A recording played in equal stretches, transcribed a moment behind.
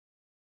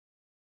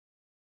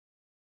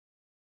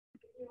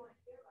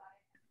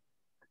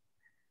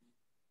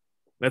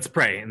Let's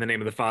pray in the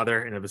name of the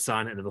Father, and of the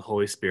Son, and of the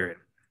Holy Spirit.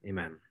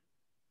 Amen.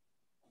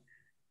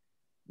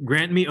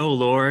 Grant me, O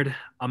Lord,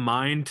 a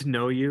mind to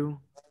know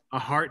you, a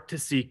heart to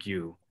seek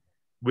you,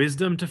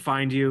 wisdom to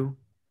find you,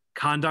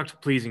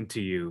 conduct pleasing to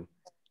you,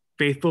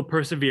 faithful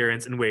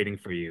perseverance in waiting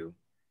for you,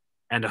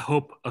 and a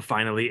hope of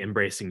finally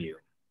embracing you.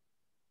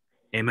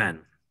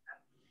 Amen.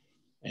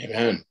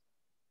 Amen.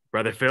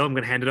 Brother Phil, I'm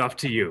going to hand it off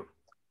to you.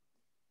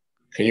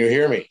 Can you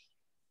hear me?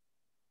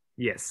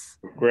 Yes.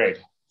 Great.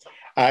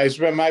 It's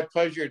been my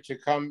pleasure to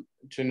come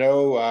to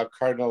know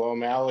Cardinal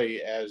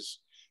O'Malley as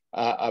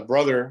a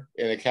brother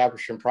in the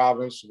Capuchin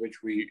province,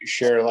 which we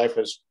share life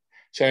as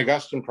St.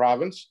 Augustine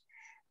province.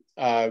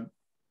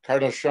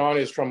 Cardinal Sean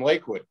is from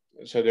Lakewood.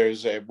 So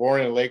there's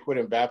born in Lakewood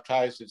and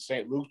baptized at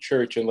St. Luke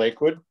Church in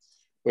Lakewood,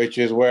 which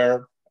is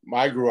where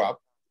I grew up,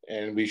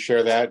 and we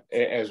share that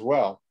as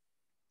well.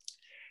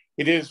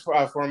 He did his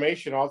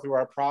formation all through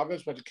our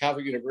province, went to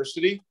Catholic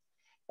University,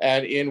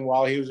 and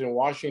while he was in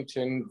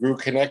Washington, grew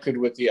connected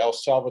with the El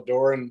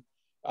Salvadoran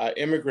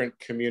immigrant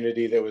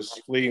community that was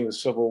fleeing the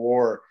Civil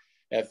War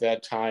at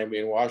that time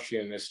in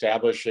Washington,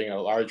 establishing a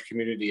large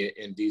community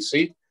in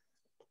DC.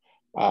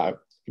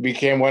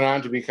 He went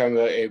on to become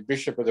a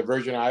bishop of the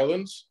Virgin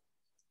Islands,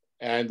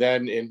 and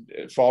then in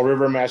Fall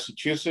River,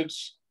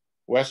 Massachusetts,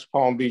 West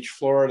Palm Beach,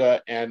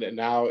 Florida, and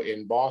now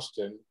in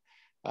Boston,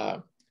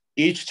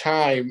 each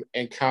time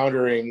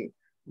encountering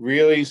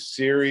really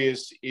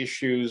serious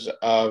issues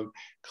of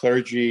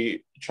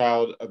clergy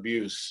child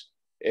abuse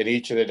in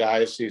each of the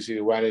dioceses he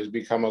went, has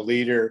become a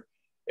leader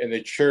in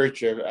the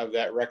church of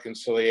that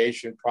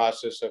reconciliation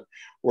process of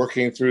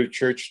working through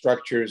church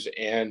structures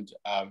and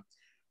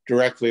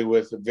directly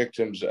with the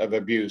victims of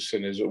abuse,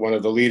 and is one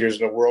of the leaders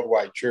in the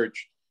worldwide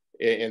church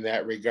in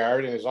that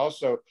regard, and is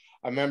also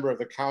a member of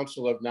the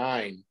Council of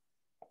Nine,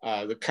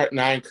 the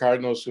 9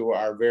 cardinals who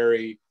are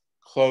very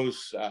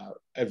close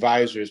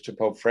advisors to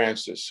Pope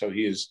Francis. So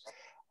he is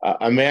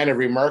a man of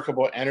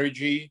remarkable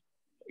energy,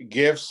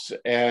 gifts,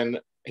 and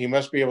he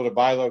must be able to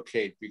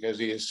bilocate because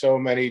he is so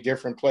many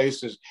different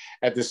places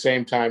at the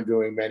same time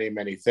doing many,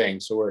 many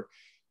things. So we're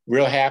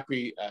real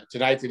happy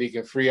tonight that he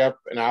can free up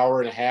an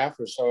hour and a half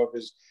or so of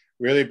his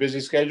really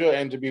busy schedule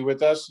and to be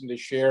with us and to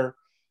share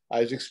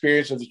his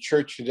experience of the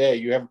church today.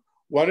 You have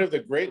one of the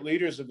great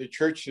leaders of the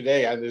church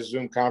today on this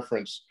Zoom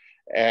conference,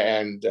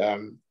 and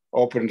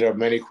open to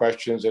many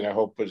questions, and I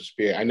know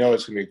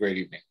it's going to be a great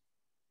evening.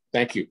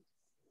 Thank you.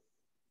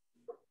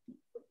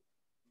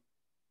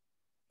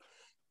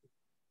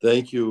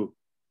 Thank you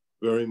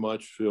very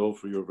much, Phil,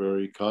 for your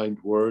very kind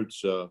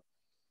words.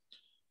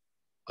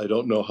 I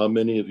don't know how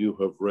many of you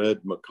have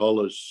read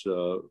McCullough's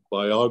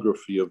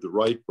biography of the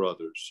Wright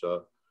brothers.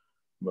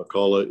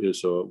 McCullough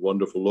is a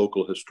wonderful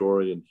local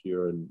historian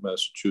here in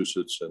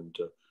Massachusetts and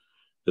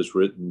has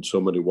written so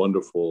many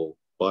wonderful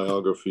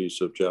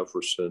biographies of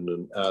Jefferson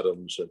and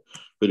Adams,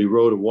 but he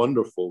wrote a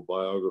wonderful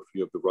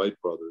biography of the Wright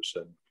brothers.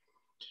 And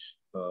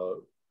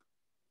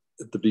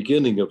at the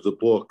beginning of the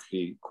book,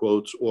 he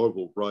quotes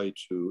Orville Wright,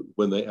 who,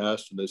 when they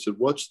asked him, they said,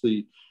 "What's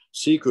the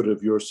secret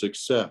of your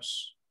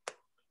success?"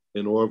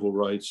 And Orville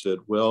Wright said,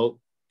 "Well,"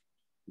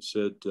 he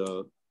said,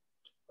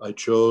 "I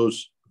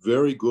chose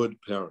very good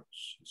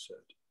parents," he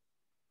said.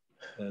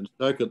 "And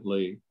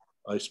secondly,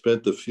 I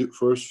spent the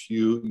first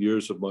few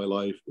years of my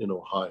life in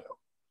Ohio.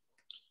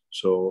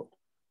 So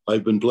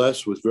I've been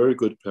blessed with very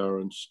good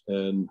parents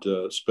and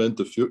spent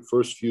the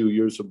first few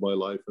years of my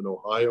life in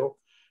Ohio,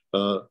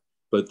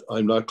 but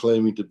I'm not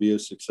claiming to be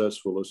as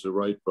successful as the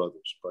Wright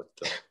brothers, but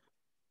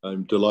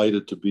I'm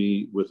delighted to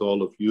be with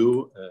all of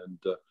you, and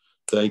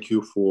thank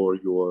you for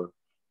your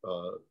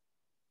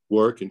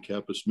work in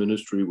campus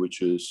ministry,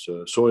 which is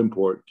so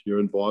important. Here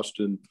in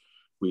Boston,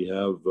 we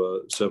have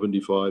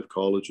 75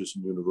 colleges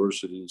and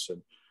universities,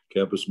 and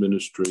campus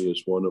ministry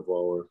is one of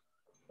our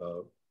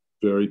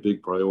very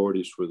big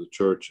priorities for the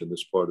church in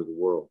this part of the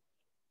world.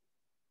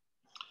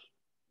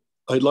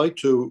 I'd like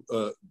to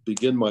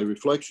begin my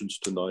reflections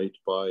tonight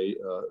by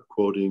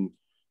quoting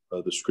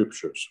the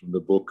scriptures from the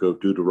book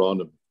of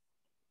Deuteronomy.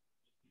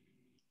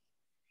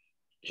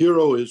 "Hear,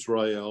 O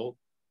Israel,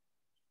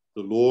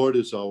 the Lord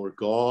is our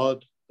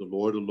God, the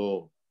Lord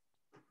alone.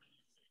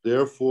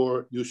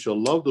 Therefore you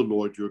shall love the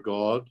Lord your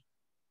God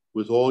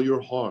with all your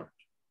heart,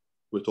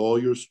 with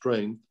all your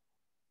strength,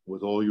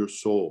 with all your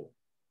soul.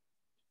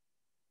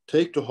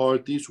 Take to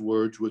heart these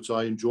words which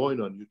I enjoin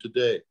on you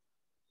today.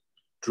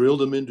 Drill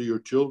them into your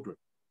children.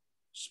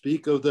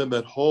 Speak of them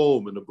at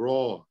home and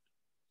abroad,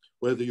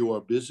 whether you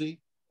are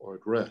busy or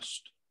at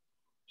rest.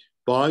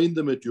 Bind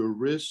them at your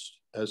wrist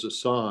as a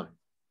sign,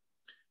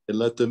 and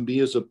let them be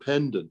as a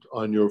pendant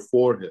on your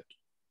forehead.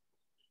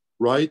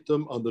 Write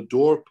them on the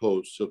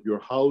doorposts of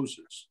your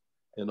houses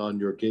and on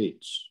your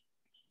gates."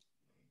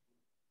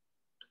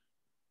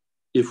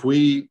 If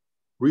we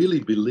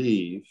really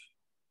believe,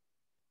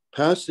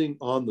 passing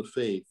on the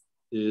faith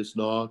is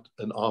not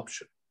an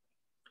option.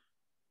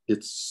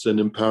 It's an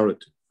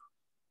imperative.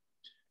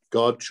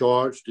 God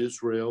charged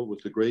Israel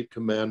with the great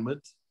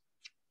commandment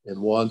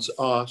and wants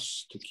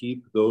us to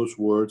keep those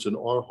words in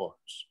our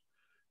hearts,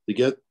 to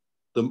get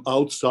them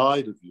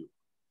outside of you,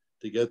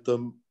 to get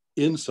them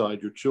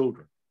inside your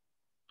children.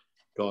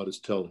 God is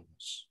telling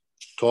us.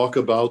 Talk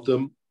about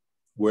them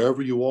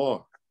wherever you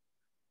are.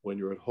 When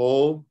you're at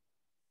home,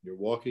 you're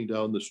walking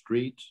down the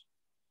street.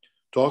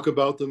 Talk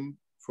about them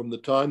from the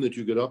time that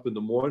you get up in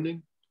the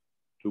morning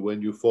to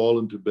when you fall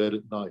into bed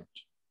at night.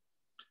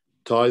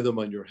 Tie them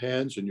on your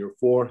hands and your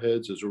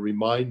foreheads as a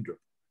reminder.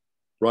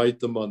 Write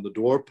them on the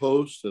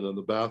doorposts and on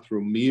the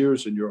bathroom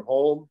mirrors in your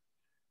home,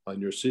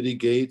 on your city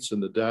gates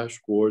and the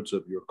dashboards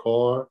of your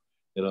car,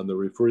 and on the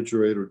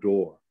refrigerator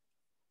door.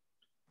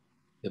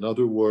 In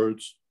other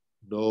words,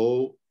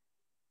 know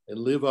and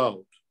live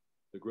out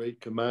the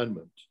great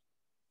commandment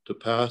to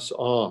pass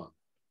on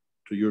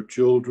to your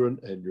children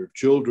and your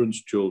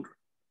children's children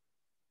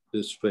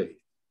this faith.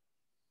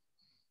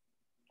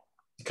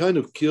 It kind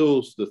of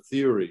kills the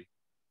theory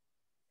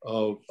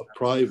of a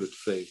private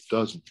faith,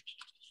 doesn't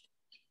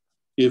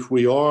it? If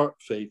we are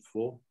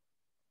faithful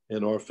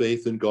and our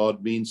faith in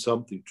God means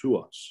something to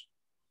us,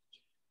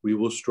 we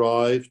will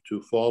strive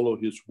to follow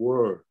his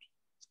word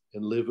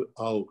and live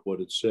out what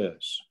it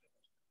says.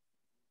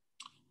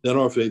 Then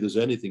our faith is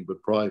anything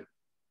but private.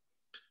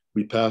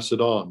 We pass it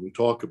on, we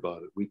talk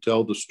about it, we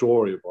tell the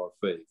story of our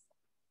faith.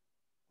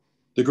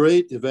 The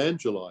great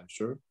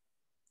evangelizer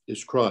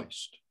is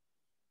Christ,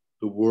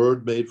 the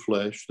Word made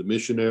flesh, the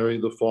missionary,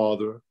 the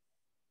Father,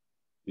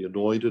 the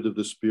anointed of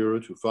the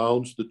Spirit, who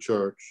founds the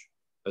church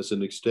as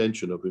an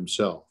extension of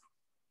himself.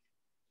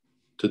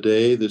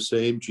 Today, the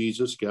same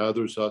Jesus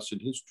gathers us in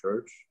his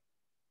church,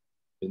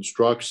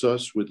 instructs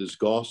us with his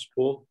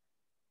gospel,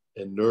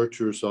 and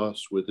nurtures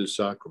us with his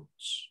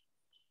sacraments.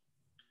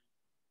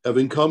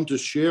 Having come to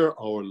share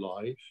our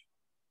life,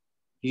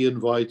 he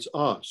invites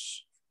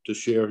us to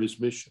share his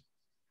mission.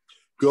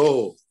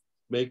 Go,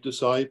 make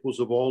disciples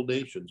of all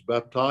nations,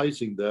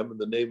 baptizing them in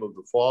the name of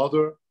the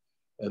Father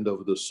and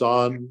of the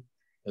Son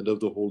and of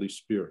the Holy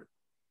Spirit.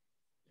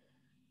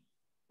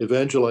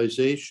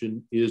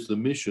 Evangelization is the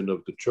mission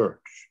of the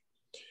church,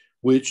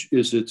 which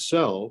is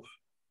itself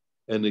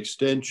an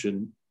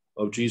extension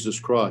of Jesus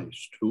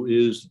Christ, who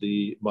is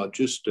the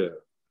magister,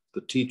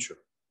 the teacher.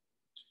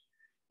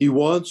 He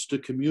wants to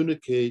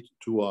communicate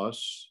to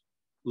us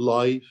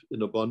life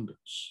in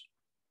abundance.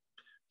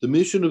 The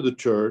mission of the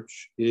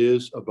church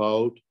is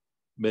about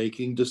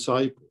making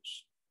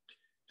disciples,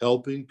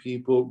 helping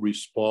people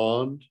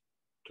respond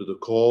to the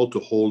call to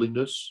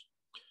holiness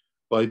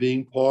by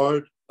being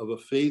part of a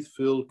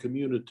faith-filled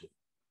community,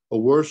 a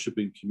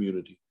worshiping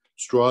community,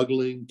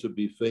 struggling to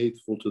be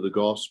faithful to the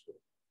gospel.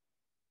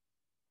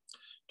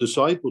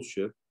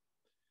 Discipleship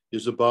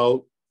is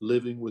about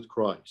living with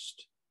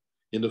Christ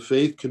in a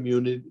faith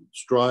community,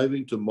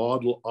 striving to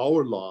model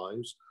our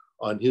lives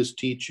on his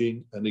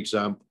teaching and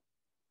example.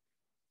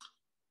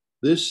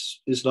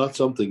 This is not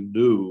something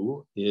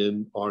new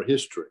in our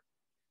history.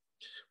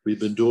 We've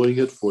been doing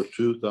it for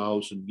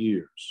 2,000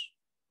 years.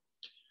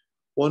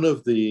 One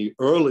of the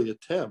early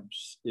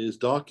attempts is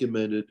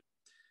documented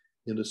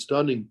in a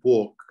stunning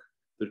book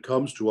that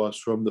comes to us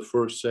from the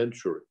first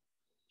century.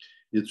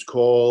 It's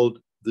called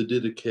the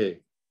Didache,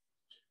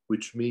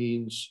 which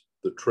means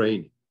the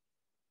training.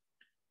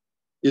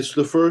 It's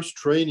the first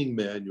training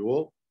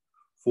manual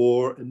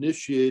for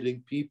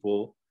initiating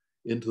people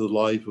into the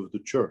life of the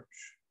church.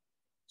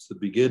 It's the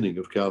beginning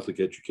of Catholic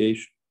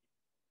education.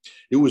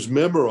 It was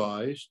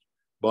memorized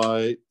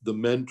by the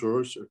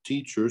mentors or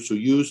teachers who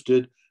used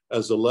it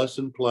as a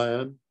lesson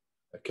plan,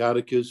 a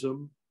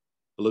catechism,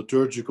 a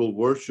liturgical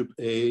worship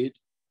aid,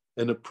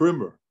 and a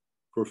primer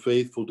for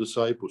faithful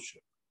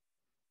discipleship.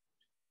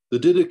 The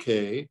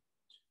Didache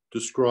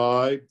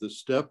described the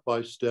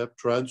step-by-step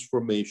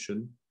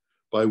transformation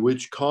by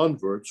which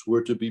converts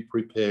were to be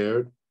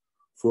prepared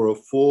for a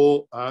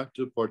full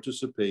active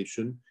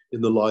participation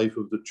in the life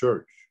of the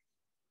church.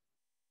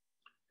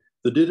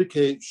 The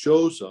Didache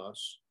shows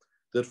us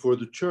that for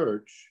the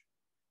church,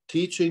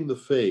 teaching the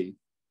faith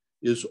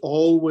is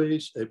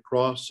always a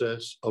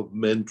process of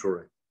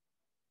mentoring.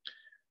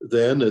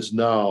 Then, as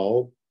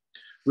now,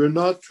 we're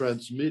not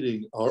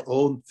transmitting our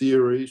own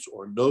theories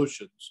or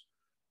notions,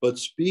 but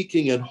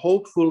speaking and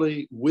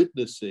hopefully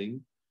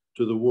witnessing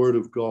to the Word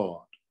of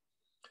God.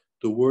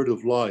 The Word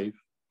of life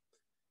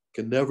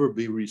can never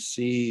be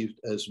received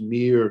as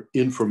mere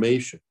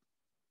information.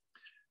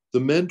 The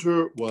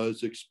mentor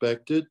was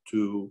expected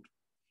to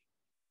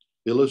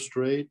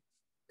illustrate,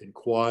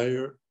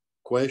 inquire,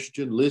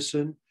 question,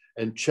 listen,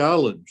 and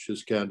challenge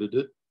his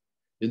candidate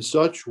in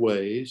such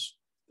ways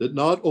that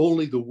not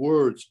only the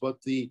words,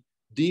 but the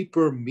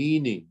deeper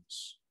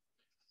meanings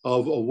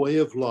of a way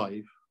of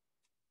life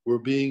were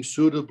being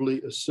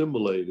suitably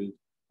assimilated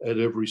at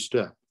every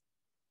step.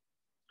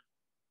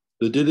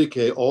 The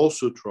Didache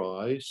also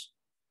tries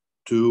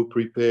to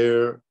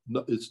prepare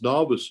its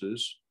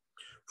novices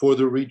for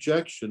the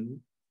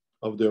rejection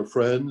of their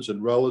friends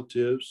and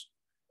relatives,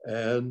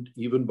 and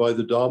even by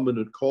the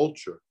dominant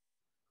culture,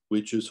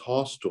 which is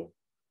hostile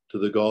to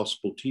the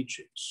gospel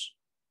teachings.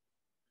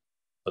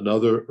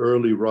 Another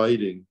early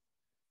writing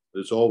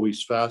that has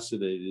always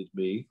fascinated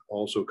me,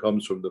 also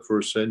comes from the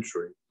first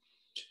century,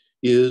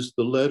 is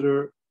the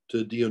letter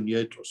to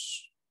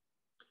Dionysius.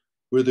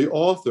 where the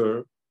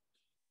author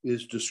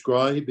is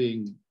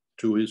describing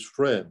to his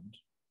friend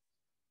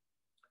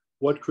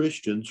what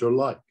Christians are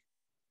like.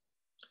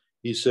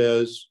 He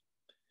says,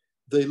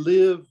 they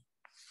live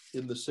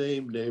in the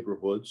same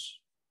neighborhoods,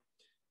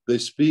 they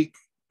speak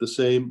the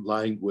same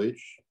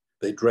language,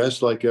 they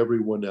dress like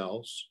everyone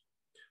else,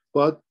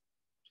 but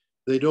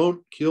they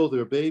don't kill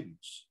their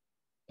babies,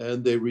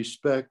 and they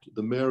respect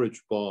the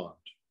marriage bond.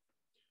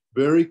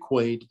 Very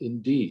quaint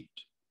indeed.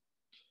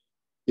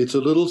 It's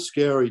a little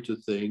scary to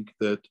think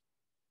that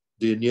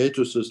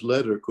Dionysius's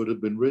letter could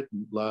have been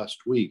written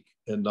last week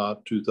and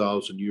not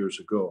 2,000 years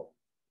ago.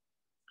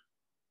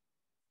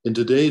 In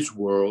today's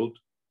world,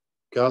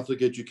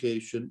 Catholic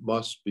education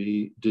must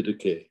be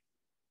didache,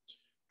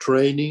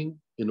 training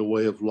in a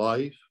way of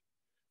life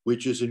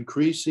which is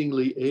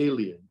increasingly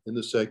alien in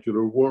the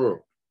secular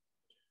world,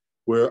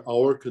 where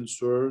our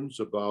concerns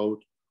about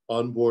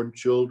unborn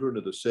children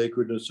and the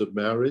sacredness of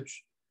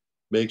marriage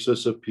makes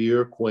us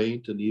appear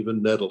quaint and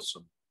even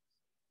nettlesome.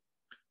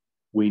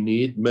 We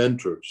need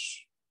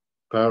mentors,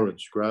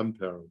 parents,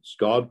 grandparents,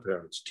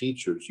 godparents,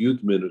 teachers,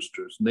 youth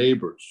ministers,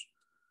 neighbors,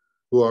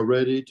 who are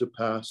ready to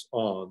pass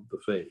on the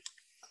faith.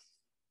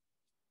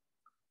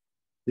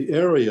 The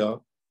area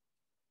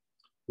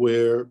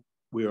where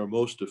we are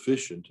most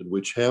deficient and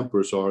which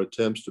hampers our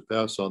attempts to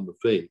pass on the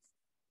faith,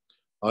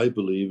 I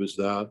believe, is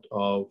that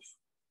of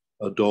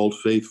adult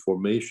faith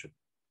formation,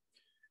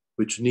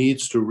 which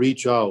needs to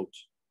reach out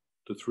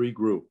to three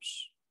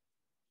groups.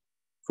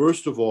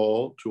 First of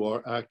all, to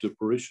our active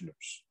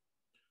parishioners,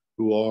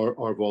 who are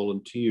our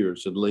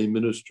volunteers and lay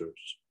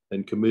ministers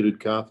and committed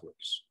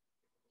Catholics.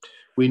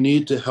 We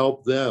need to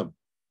help them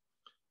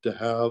to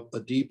have a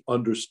deep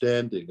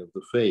understanding of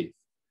the faith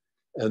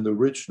and the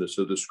richness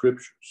of the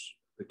scriptures,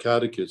 the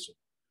catechism,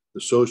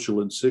 the social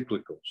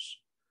encyclicals,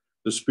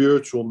 the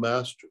spiritual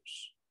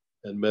masters,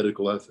 and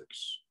medical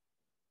ethics.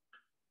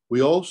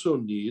 We also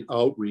need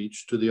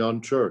outreach to the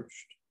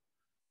unchurched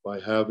by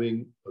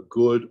having a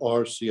good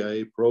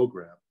RCIA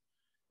program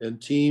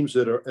and teams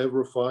that are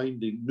ever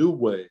finding new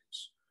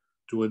ways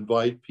to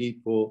invite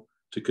people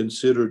to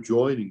consider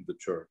joining the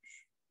church.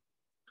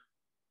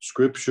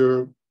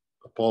 Scripture,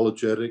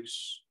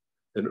 apologetics,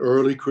 and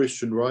early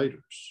Christian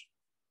writers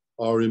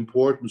are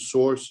important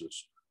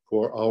sources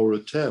for our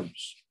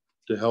attempts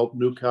to help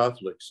new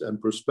Catholics and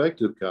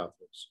prospective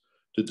Catholics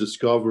to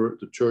discover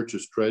the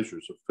church's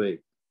treasures of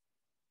faith.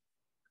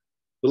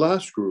 The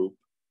last group,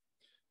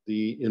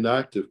 the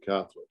inactive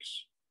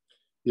Catholics,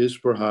 is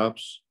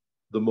perhaps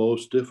the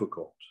most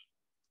difficult.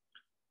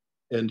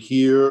 And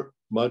here,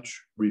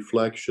 much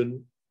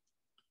reflection,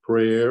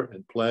 prayer,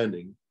 and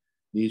planning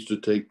needs to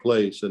take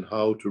place in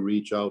how to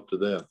reach out to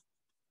them.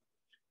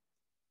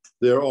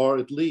 There are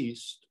at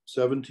least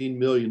 17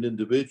 million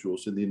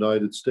individuals in the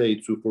United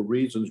States who, for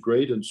reasons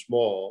great and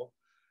small,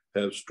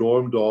 have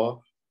stormed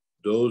off,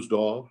 dozed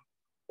off,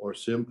 or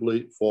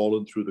simply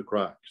fallen through the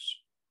cracks.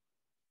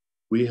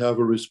 We have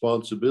a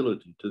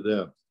responsibility to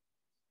them.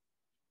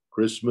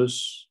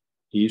 Christmas,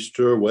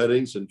 Easter,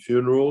 weddings, and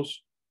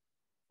funerals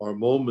are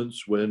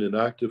moments when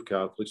inactive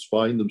Catholics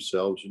find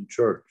themselves in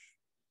church.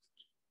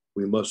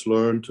 We must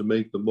learn to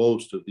make the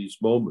most of these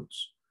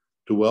moments,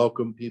 to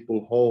welcome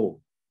people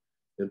home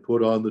and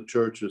put on the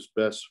church's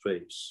best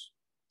face.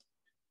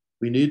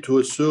 We need to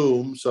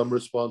assume some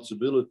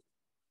responsibility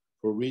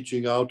for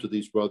reaching out to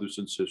these brothers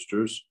and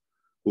sisters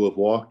who have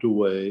walked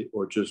away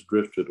or just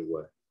drifted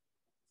away.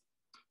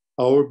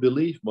 Our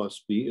belief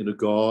must be in a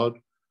God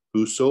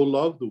who so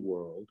loved the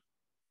world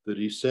that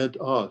he sent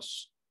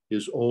us,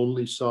 his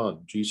only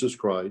Son, Jesus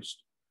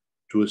Christ,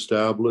 to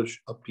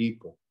establish a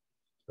people,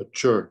 a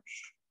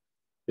church,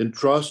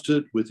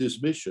 entrusted with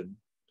his mission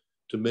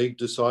to make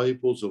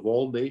disciples of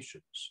all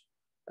nations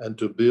and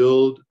to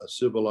build a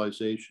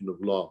civilization of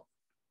love.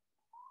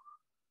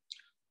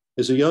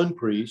 As a young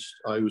priest,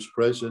 I was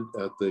present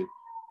at the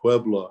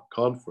Puebla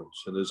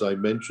conference, and as I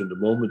mentioned a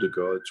moment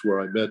ago, it's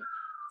where I met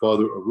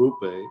Father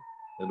Arupe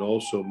and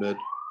also met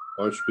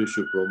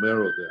Archbishop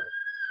Romero there.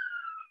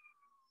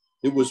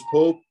 It was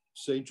Pope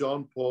St.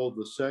 John Paul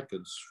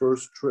II's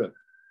first trip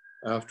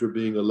after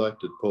being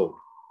elected Pope.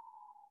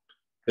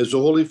 As the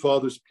Holy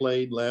Father's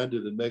plane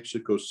landed in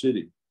Mexico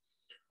City,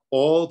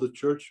 all the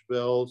church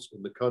bells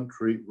in the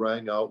country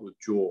rang out with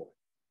joy.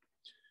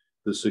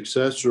 The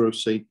successor of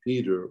St.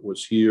 Peter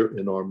was here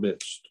in our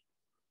midst.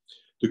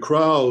 The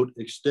crowd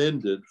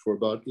extended for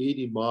about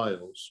 80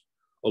 miles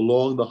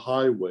along the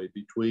highway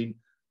between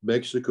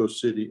Mexico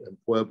City and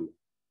Puebla.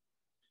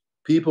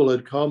 People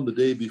had come the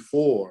day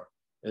before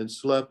and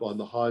slept on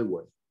the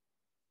highway.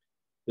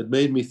 It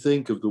made me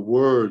think of the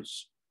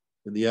words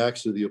in the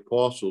Acts of the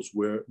Apostles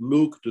where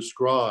Luke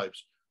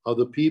describes how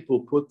the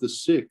people put the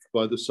sick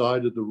by the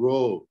side of the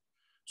road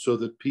so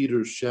that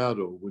Peter's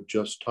shadow would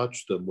just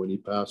touch them when he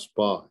passed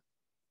by.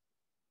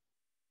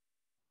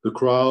 The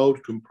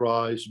crowd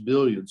comprised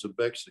millions of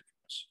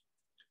Mexicans,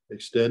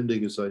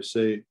 extending, as I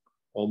say,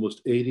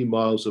 almost 80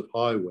 miles of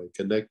highway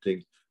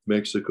connecting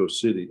Mexico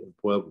City and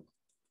Puebla.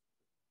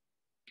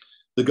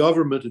 The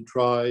government had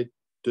tried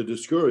to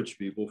discourage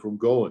people from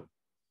going.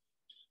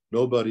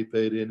 Nobody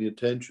paid any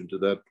attention to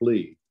that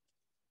plea.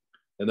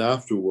 And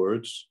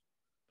afterwards,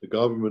 the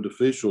government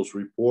officials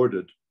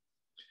reported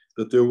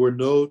that there were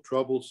no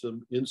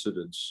troublesome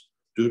incidents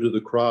due to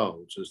the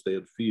crowds as they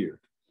had feared.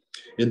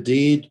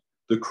 Indeed,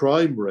 the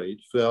crime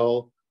rate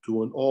fell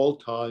to an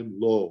all-time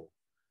low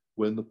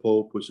when the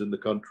Pope was in the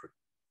country.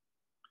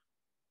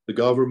 The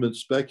government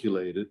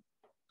speculated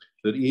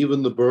that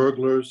even the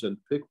burglars and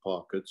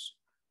pickpockets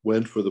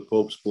went for the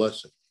Pope's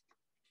blessing.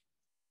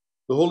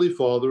 The Holy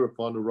Father,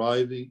 upon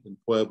arriving in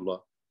Puebla,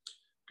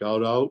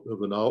 got out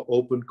of an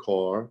open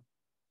car,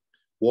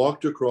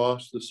 walked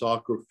across the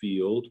soccer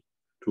field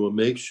to a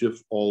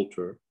makeshift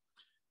altar,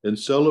 and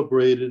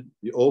celebrated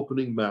the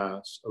opening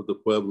Mass of the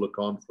Puebla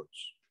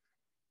Conference.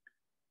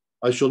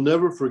 I shall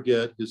never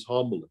forget his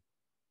homily.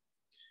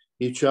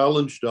 He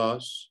challenged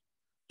us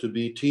to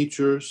be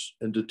teachers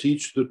and to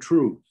teach the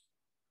truth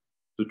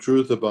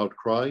about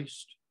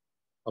Christ,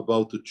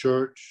 about the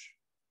church,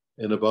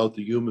 and about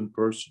the human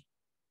person.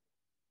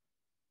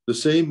 The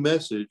same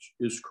message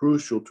is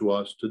crucial to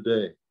us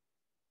today.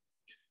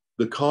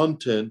 The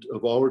content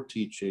of our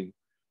teaching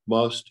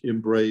must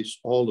embrace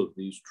all of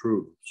these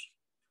truths.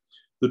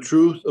 The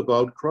truth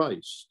about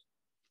Christ,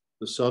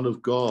 the Son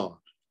of God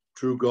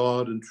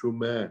and true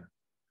man,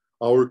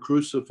 our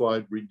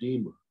crucified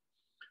Redeemer,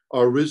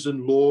 our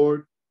risen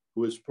Lord,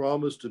 who has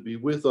promised to be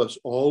with us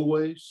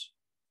always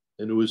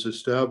and who has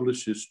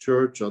established his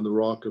church on the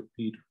rock of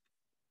Peter.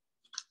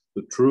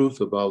 The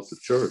truth about the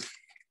church,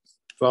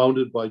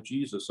 founded by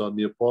Jesus on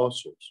the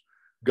apostles,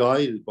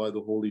 guided by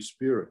the Holy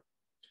Spirit,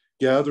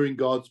 gathering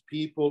God's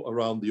people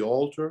around the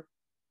altar,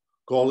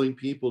 calling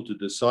people to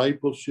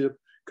discipleship,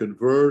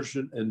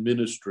 conversion, and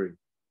ministry.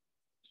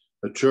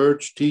 A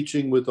church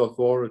teaching with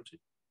authority,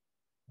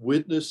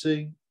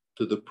 witnessing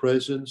to the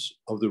presence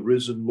of the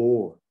risen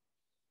Lord,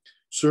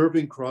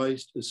 serving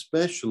Christ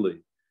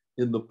especially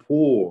in the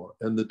poor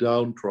and the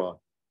downtrodden.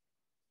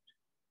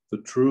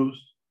 The truth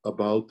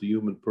about the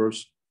human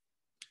person,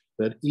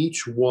 that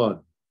each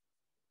one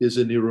is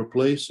an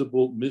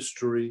irreplaceable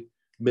mystery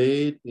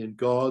made in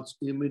God's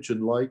image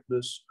and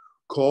likeness,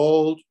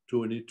 called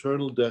to an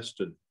eternal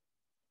destiny.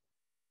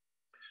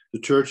 The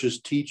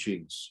church's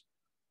teachings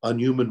on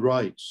human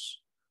rights,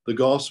 the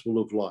gospel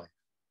of life,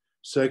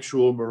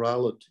 sexual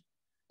morality,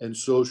 and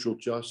social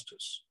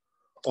justice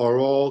are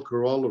all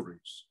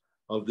corollaries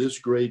of this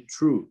great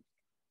truth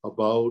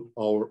about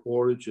our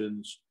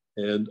origins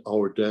and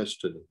our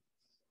destiny.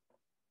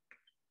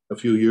 A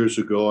few years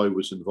ago, I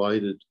was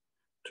invited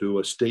to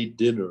a state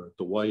dinner at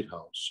the White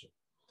House.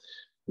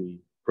 The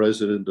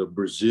president of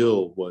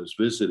Brazil was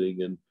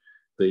visiting, and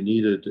they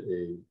needed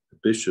a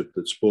bishop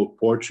that spoke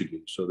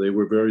Portuguese. So they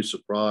were very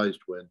surprised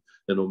when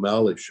an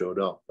O'Malley showed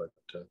up. But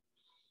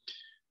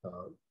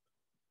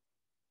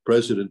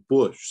President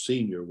Bush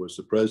Sr. was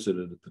the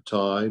president at the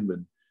time,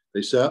 and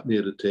they sat me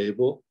at a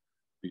table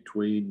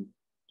between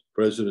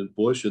President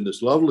Bush and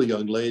this lovely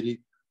young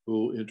lady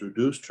who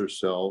introduced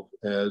herself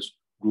as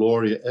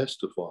Gloria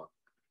Estefan.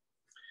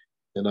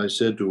 And I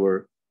said to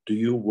her, "Do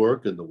you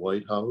work in the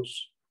White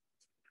House?"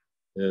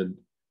 And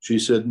she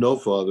said, "No,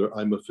 Father,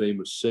 I'm a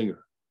famous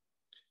singer."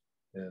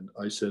 And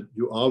I said,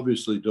 "You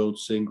obviously don't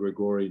sing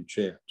Gregorian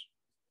chant."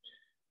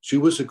 She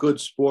was a good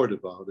sport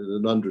about it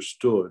and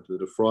understood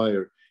that a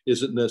friar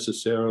isn't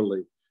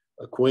necessarily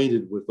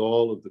acquainted with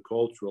all of the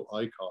cultural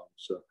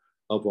icons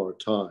of our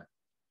time.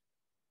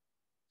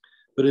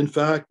 But in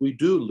fact, we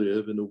do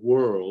live in a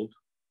world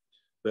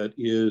that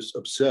is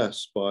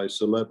obsessed by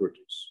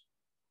celebrities.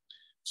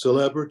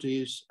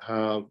 Celebrities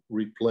have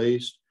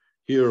replaced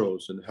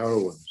heroes and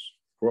heroines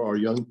for our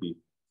young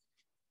people.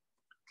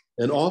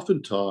 And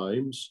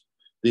oftentimes,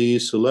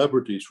 these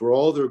celebrities, for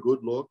all their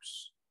good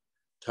looks,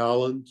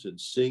 talent in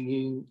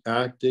singing,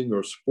 acting,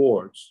 or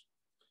sports,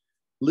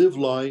 live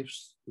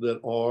lives that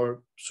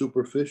are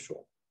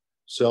superficial,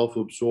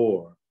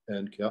 self-absorbed,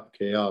 and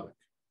chaotic.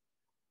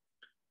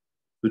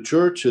 The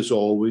church has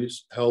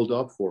always held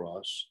up for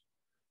us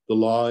the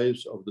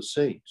lives of the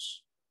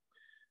saints.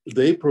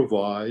 They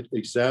provide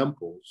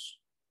examples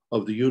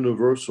of the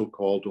universal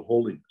call to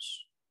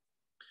holiness.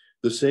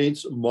 The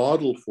saints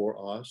model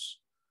for us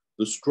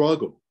the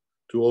struggle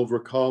to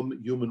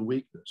overcome human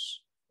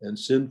weakness and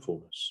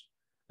sinfulness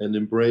and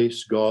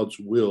embrace God's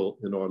will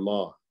in our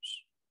lives.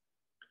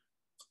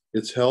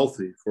 It's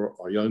healthy for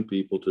our young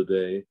people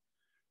today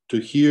to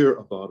hear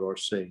about our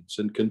saints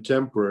and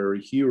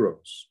contemporary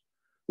heroes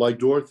like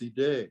Dorothy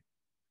Day,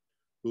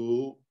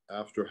 who,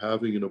 after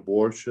having an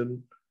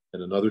abortion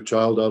and another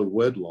child out of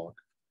wedlock,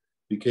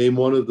 became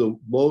one of the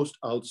most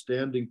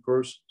outstanding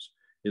persons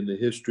in the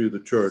history of the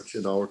church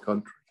in our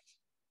country.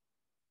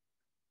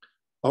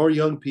 Our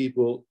young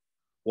people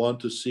want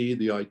to see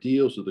the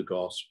ideals of the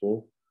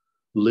gospel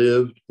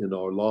lived in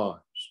our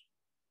lives.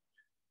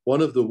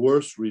 One of the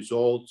worst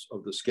results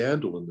of the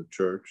scandal in the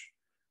church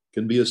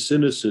can be a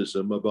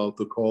cynicism about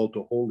the call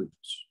to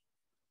holiness.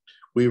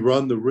 We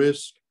run the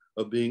risk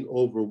of being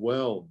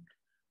overwhelmed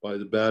by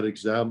the bad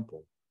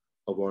example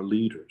of our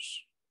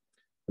leaders.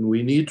 And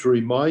we need to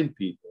remind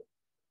people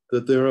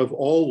that there have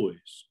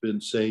always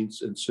been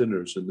saints and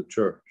sinners in the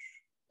church.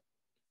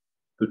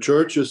 The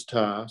church's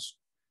task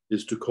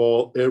is to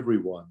call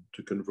everyone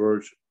to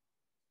conversion.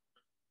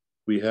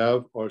 We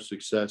have our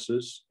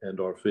successes and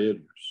our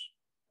failures.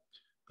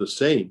 The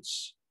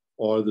saints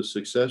are the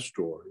success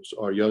stories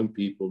our young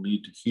people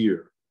need to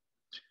hear.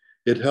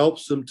 It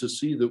helps them to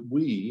see that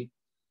we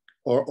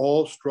are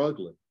all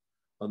struggling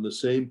on the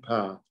same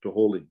path to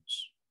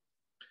holiness.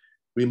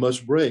 We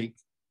must break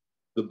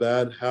the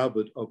bad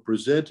habit of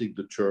presenting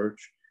the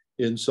church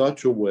in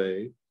such a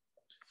way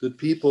that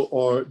people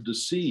are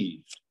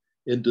deceived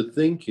into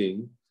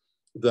thinking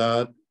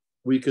that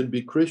we can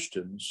be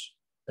Christians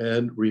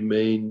and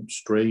remain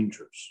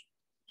strangers.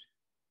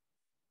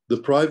 The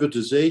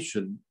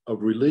privatization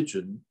of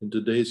religion in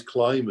today's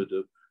climate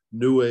of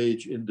New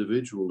Age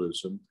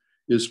individualism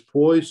is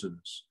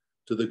poisonous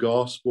to the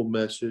gospel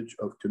message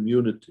of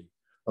community,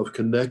 of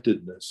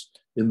connectedness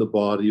in the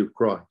body of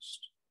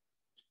Christ.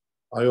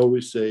 I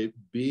always say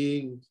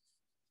being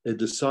a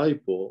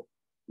disciple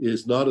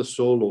is not a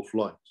solo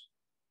flight.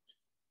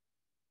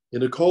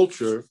 In a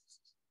culture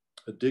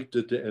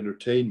addicted to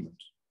entertainment,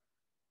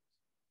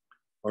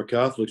 our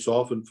Catholics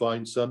often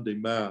find Sunday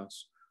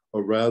Mass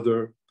a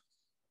rather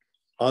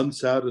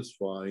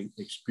unsatisfying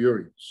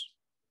experience.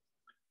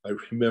 I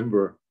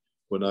remember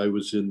when I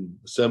was in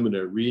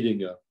seminary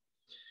reading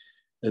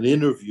an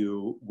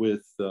interview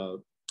with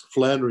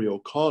Flannery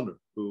O'Connor,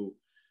 who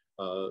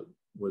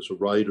was a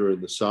writer in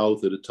the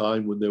South at a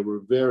time when there were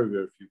very,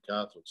 very few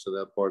Catholics in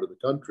that part of the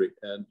country.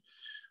 And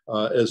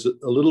as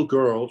a little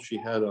girl, she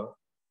had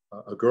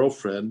a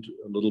girlfriend,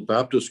 a little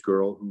Baptist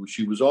girl, who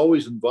she was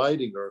always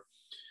inviting her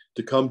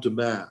to come to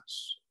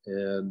Mass.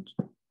 And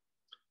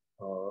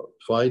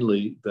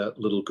finally, that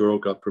little girl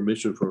got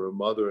permission from her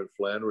mother, and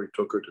Flannery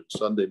took her to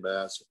Sunday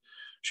Mass.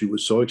 She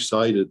was so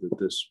excited that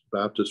this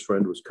Baptist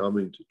friend was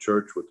coming to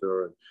church with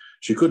her, and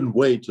she couldn't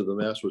wait till the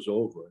Mass was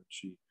over. And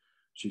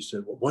she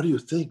said, "Well, what do you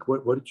think?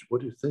 What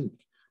do you think?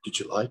 Did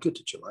you like it?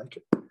 Did you like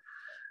it?" The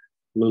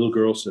little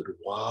girl said,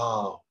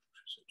 "Wow."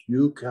 She said,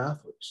 "You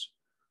Catholics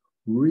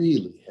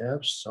really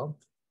have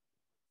something.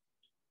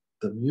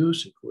 The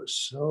music was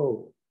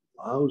so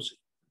lousy.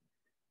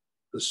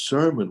 The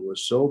sermon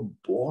was so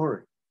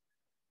boring.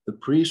 The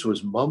priest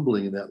was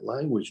mumbling in that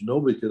language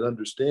nobody could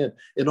understand.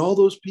 And all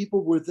those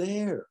people were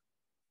there."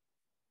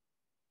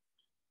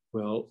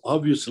 Well,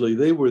 obviously,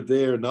 they were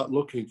there not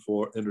looking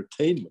for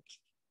entertainment,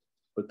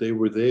 but they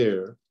were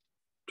there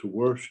to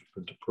worship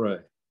and to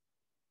pray.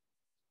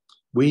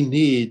 We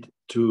need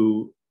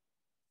to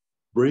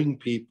bring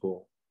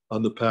people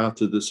on the path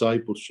to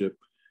discipleship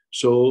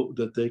so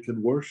that they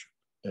can worship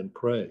and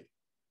pray.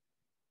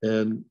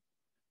 And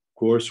of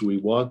course, we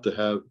want to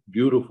have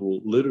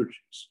beautiful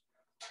liturgies,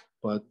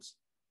 but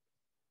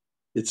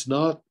it's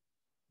not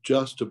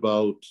just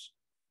about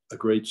a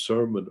great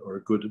sermon or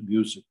a good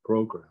music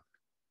program.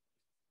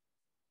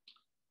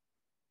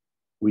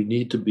 We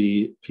need to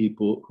be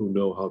people who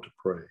know how to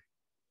pray,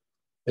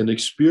 an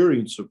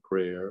experience of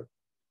prayer,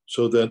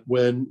 so that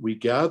when we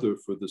gather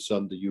for the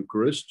Sunday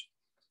Eucharist,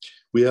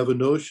 we have a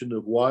notion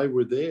of why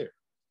we're there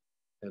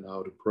and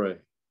how to pray.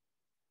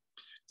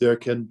 There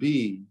can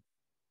be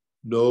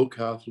no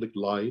Catholic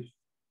life,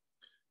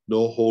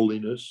 no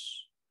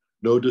holiness,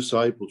 no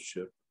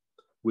discipleship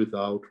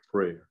without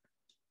prayer.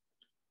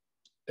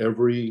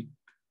 Every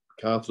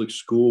Catholic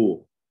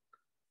school,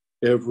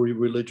 every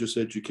religious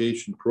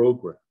education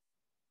program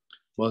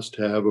must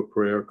have a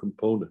prayer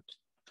component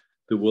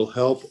that will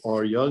help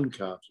our young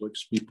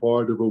Catholics be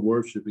part of a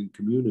worshiping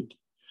community.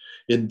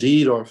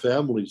 Indeed, our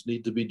families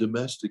need to be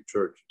domestic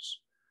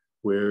churches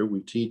where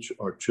we teach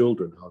our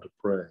children how to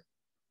pray.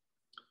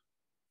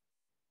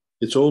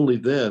 It's only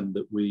then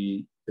that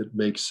it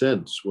makes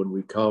sense when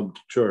we come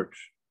to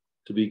church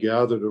to be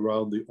gathered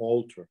around the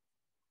altar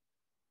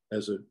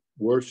as a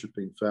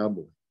worshiping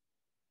family,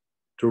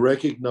 to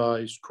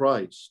recognize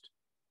Christ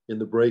in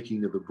the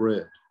breaking of the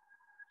bread,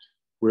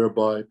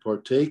 whereby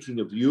partaking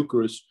of the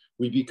Eucharist,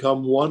 we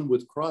become one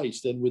with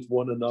Christ and with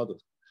one another.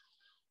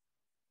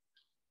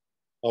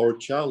 Our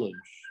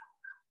challenge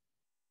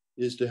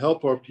is to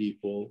help our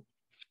people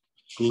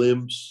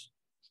glimpse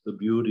the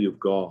beauty of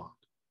God,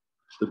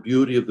 the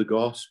beauty of the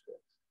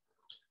gospel.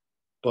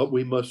 But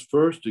we must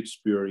first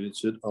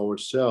experience it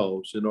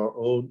ourselves in our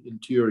own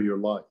interior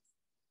life.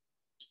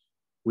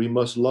 We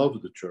must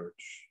love the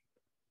church.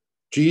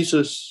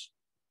 Jesus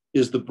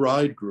is the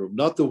bridegroom,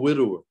 not the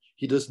widower.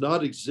 He does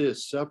not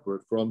exist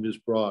separate from his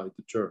bride,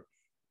 the church.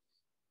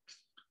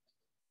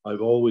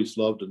 I've always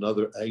loved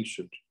another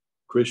ancient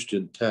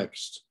Christian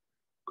text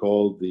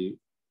called the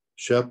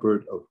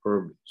Shepherd of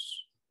Hermes.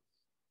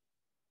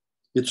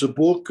 It's a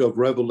book of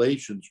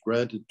revelations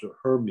granted to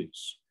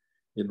Hermes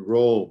in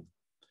Rome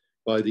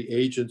by the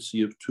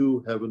agency of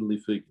two heavenly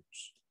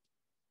figures.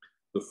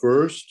 The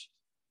first,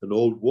 an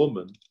old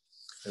woman,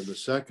 and the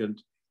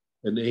second,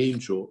 an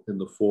angel in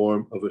the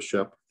form of a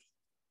shepherd.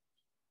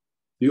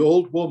 The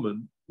old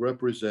woman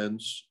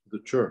represents the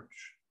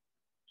church.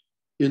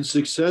 In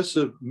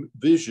successive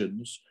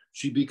visions,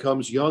 she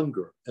becomes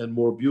younger and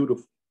more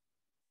beautiful.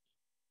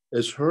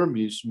 As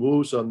Hermes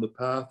moves on the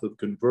path of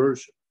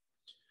conversion,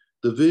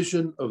 the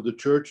vision of the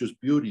church's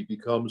beauty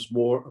becomes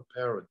more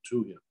apparent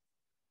to him.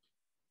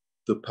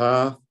 The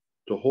path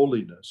to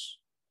holiness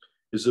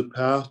is a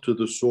path to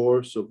the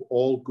source of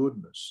all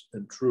goodness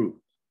and truth,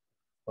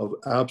 of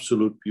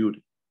absolute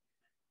beauty.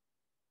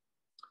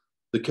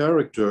 The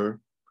character,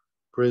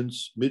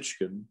 Prince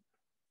Michkin,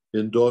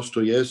 in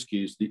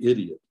Dostoevsky's The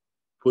Idiot,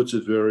 puts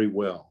it very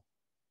well.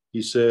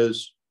 He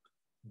says,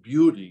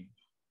 beauty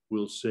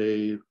will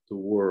save the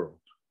world.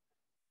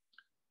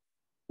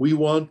 We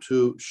want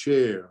to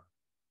share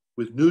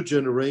with new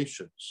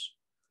generations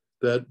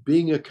that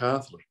being a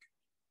Catholic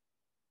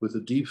with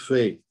a deep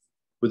faith,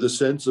 with a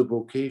sense of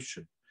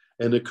vocation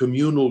and a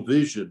communal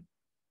vision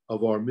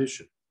of our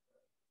mission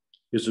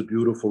is a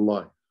beautiful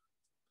life.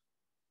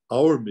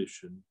 Our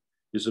mission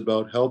is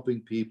about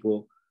helping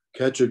people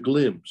catch a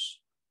glimpse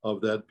of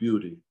that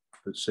beauty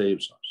that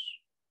saves us.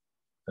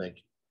 Thank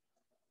you.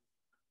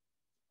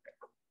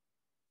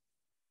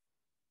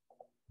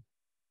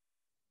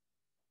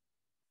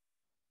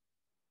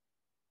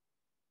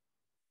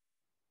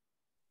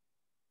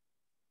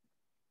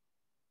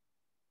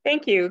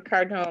 Thank you,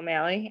 Cardinal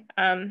O'Malley.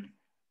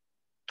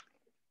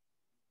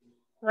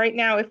 Right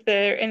now, if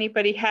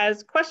anybody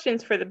has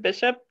questions for the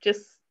bishop,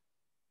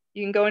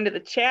 you can go into the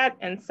chat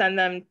and send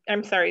them,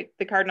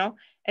 the Cardinal,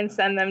 and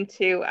send them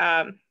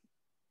to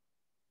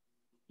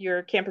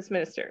your campus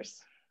ministers.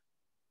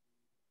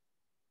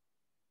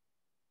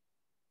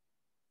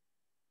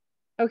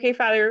 Okay,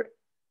 Father,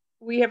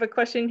 we have a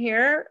question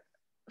here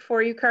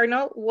for you,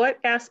 Cardinal. What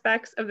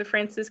aspects of the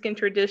Franciscan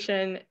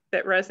tradition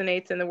that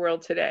resonates in the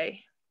world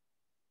today?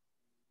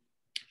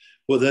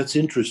 Well, that's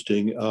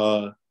interesting.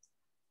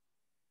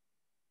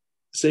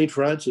 St.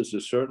 Francis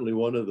is certainly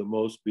one of the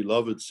most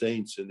beloved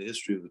saints in the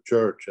history of the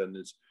church and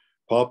is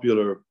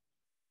popular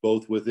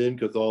both within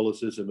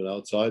Catholicism and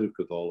outside of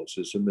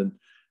Catholicism. And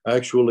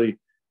actually,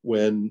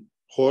 when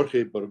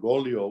Jorge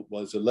Bergoglio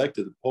was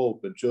elected the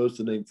Pope and chose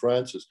the name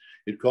Francis,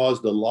 it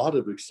caused a lot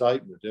of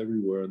excitement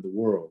everywhere in the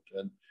world.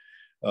 And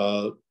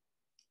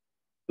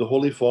the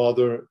Holy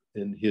Father,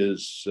 in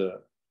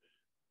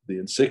the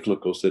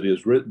encyclicals that he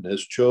has written,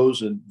 has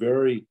chosen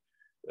very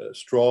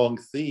strong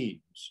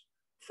themes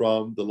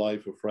from the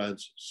life of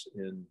Francis.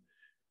 In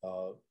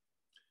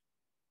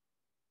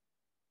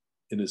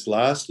his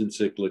last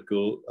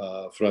encyclical,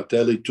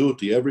 Fratelli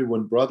Tutti,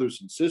 everyone brothers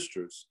and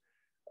sisters,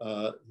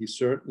 he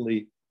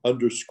certainly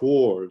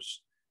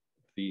underscores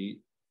the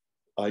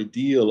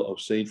ideal of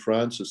St.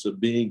 Francis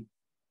of being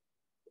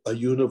a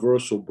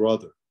universal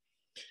brother.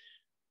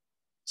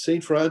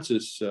 St.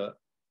 Francis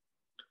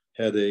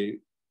had a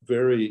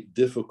very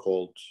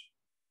difficult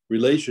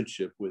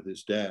relationship with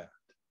his dad,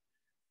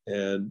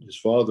 and his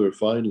father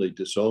finally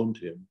disowned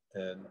him.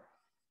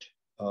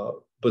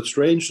 But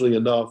strangely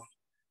enough,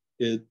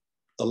 it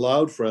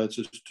allowed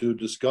Francis to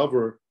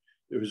discover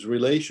his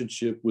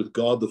relationship with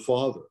God the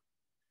Father.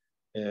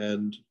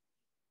 And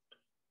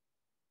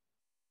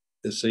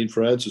as St.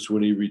 Francis,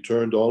 when he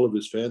returned all of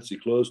his fancy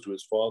clothes to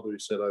his father, he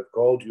said, "I've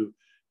called you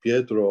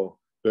Pietro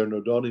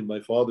Bernardoni, my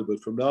father,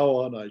 but from now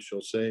on I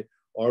shall say,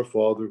 Our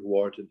Father who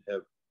art in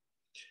heaven."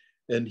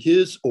 And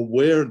his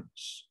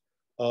awareness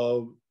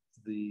of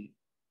the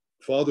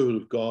fatherhood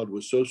of God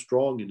was so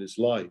strong in his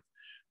life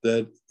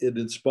that it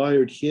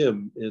inspired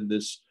him in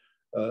this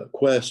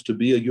quest to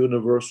be a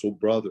universal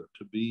brother,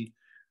 to be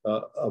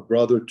a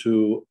brother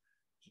to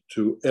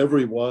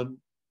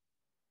everyone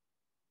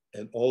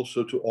and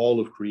also to all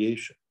of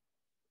creation.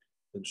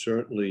 And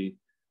certainly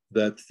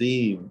that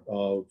theme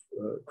of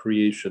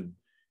creation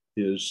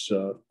is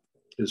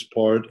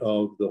part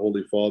of the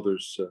Holy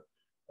Father's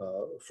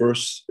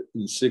first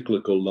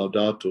encyclical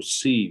Laudato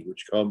Si,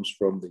 which comes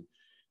from the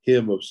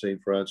hymn of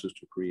St. Francis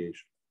to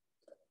creation.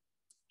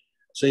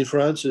 St.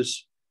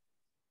 Francis,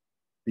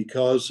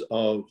 because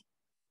of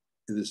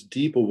this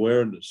deep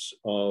awareness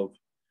of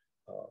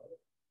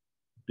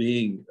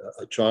being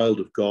a child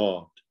of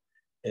God,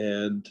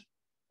 and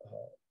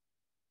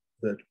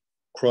that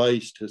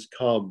Christ has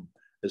come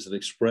as an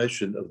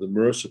expression of the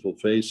merciful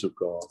face of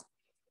God,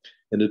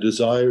 and a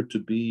desire to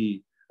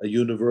be a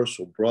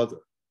universal brother,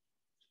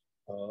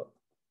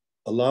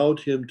 allowed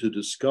him to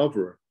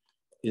discover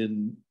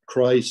in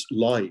Christ's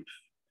life,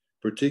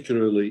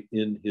 particularly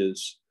in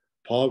his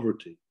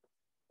poverty,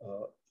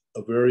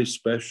 a very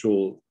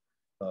special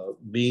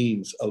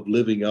means of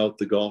living out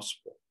the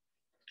gospel.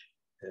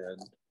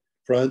 And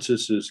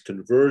Francis's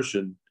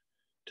conversion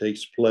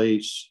takes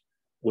place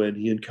when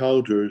he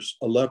encounters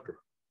a leper.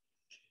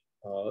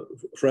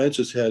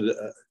 Francis had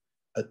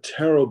a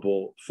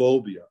terrible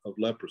phobia of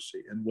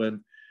leprosy, and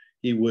when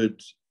he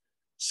would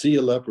see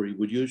a leper, he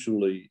would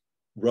usually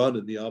run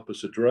in the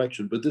opposite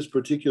direction. But this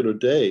particular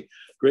day,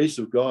 grace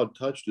of God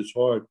touched his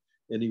heart,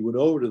 and he went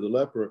over to the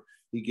leper.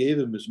 He gave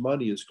him his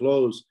money, his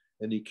clothes,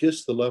 and he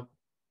kissed the leper.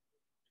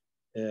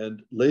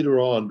 And later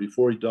on,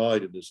 before he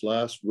died, in his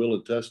last will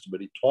and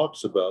testament, he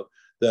talks about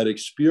that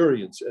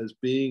experience as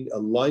being a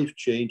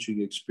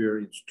life-changing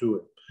experience to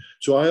him.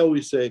 So I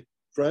always say,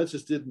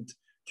 Francis didn't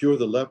cure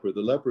the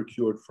leper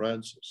cured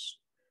Francis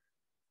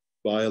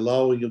by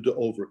allowing him to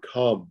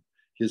overcome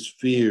his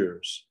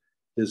fears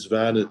his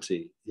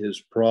vanity,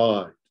 his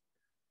pride,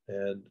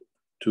 and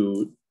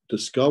to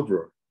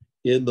discover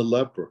in the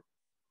leper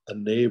a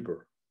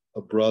neighbor,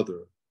 a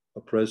brother,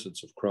 a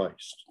presence of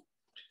Christ.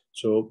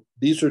 So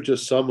these are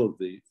just some of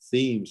the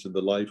themes in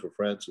the life of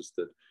Francis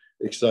that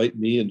excite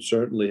me and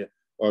certainly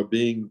are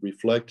being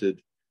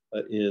reflected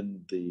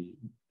in the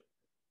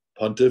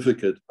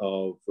pontificate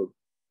of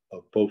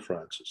Pope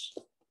Francis.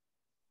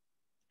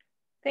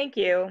 Thank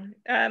you.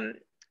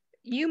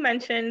 You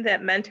mentioned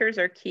that mentors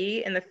are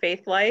key in the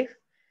faith life.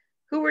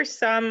 Who were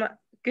some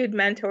good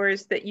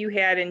mentors that you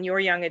had in your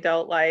young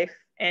adult life?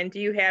 And do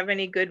you have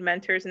any good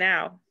mentors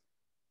now?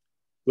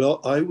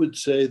 Well, I would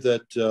say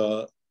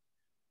that,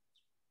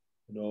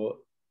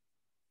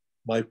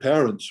 my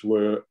parents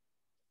were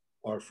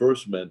our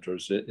first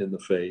mentors in the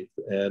faith.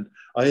 And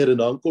I had an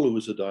uncle who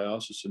was a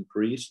diocesan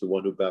priest, the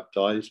one who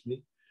baptized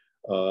me.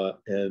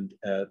 And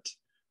at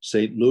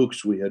St.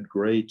 Luke's, we had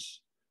great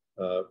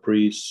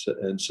priests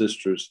and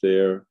sisters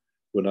there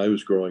when I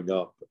was growing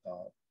up.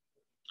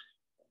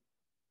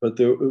 But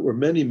there were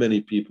many,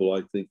 many people,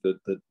 I think, that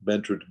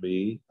mentored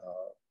me.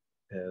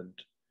 And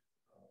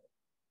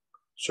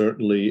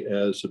certainly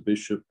as a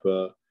bishop,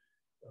 the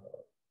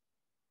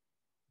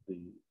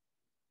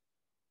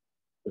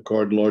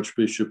Cardinal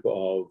Archbishop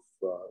of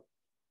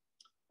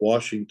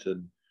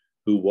Washington,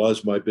 who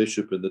was my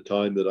bishop in the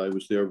time that I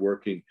was there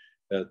working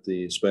at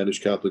the Spanish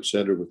Catholic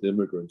Center with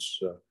immigrants,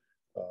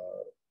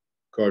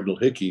 Cardinal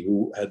Hickey,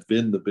 who had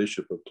been the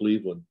Bishop of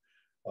Cleveland,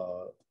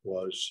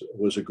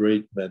 was a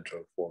great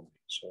mentor for me.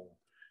 So,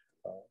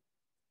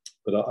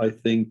 but I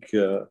think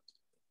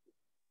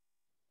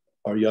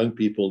our young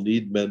people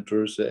need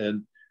mentors,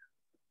 and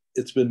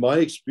it's been my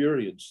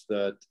experience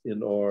that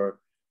in our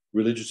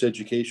religious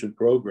education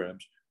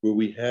programs where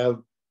we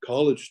have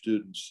college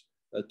students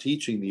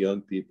teaching the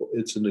young people,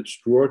 it's an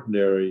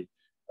extraordinary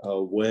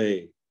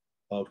way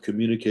of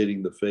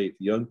communicating the faith.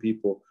 Young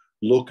people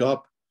look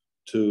up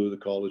to the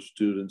college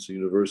students, the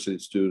university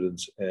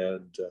students,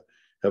 and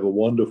have a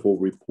wonderful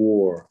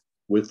rapport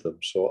with them.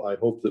 So I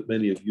hope that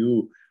many of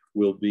you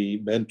will be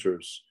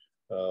mentors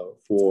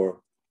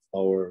for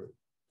our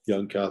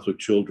young Catholic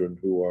children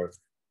who are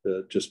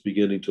just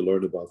beginning to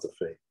learn about the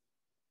faith.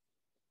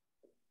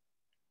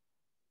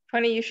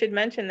 Funny you should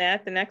mention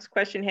that. The next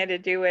question had to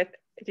do with,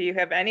 do you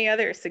have any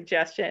other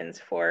suggestions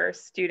for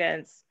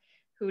students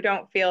who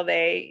don't feel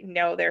they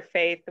know their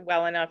faith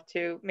well enough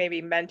to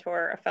maybe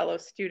mentor a fellow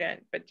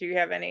student, but do you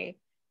have any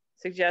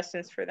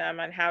suggestions for them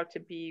on how to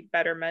be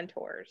better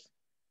mentors?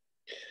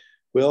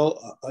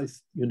 Well, I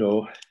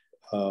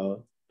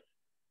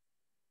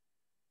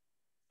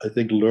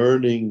think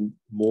learning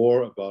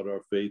more about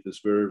our faith is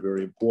very,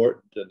 very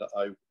important. And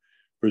I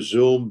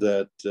presume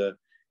that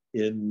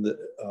in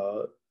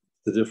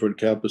the different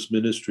campus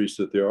ministries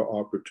that there are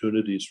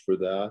opportunities for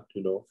that.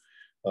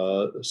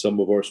 Some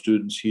of our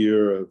students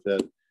here have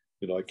had,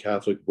 like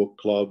Catholic book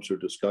clubs or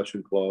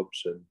discussion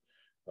clubs, and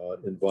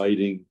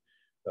inviting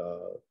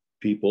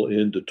people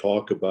in to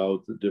talk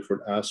about the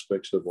different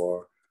aspects of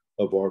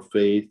our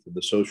faith and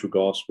the social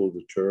gospel of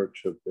the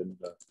church have been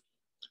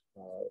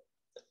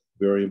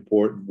very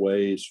important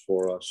ways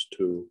for us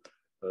to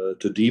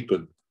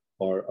deepen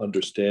our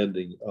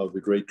understanding of the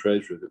great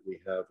treasure that we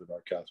have in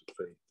our Catholic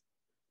faith.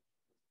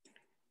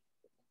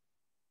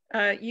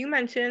 You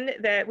mentioned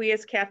that we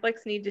as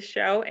Catholics need to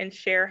show and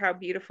share how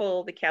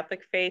beautiful the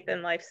Catholic faith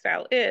and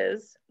lifestyle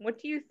is. What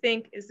do you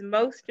think is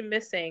most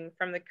missing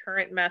from the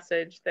current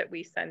message that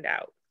we send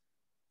out?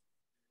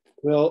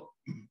 Well,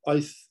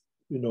 I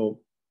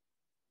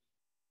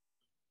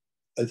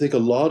think a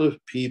lot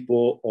of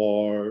people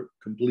are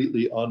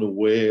completely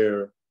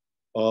unaware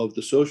of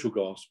the social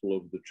gospel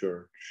of the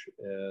church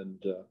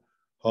and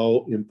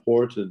how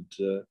important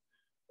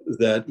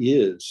that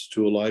is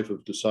to a life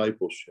of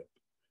discipleship.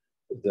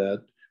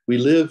 That we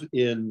live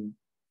in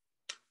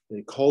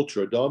a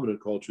culture, a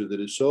dominant culture that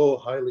is so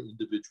highly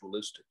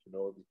individualistic,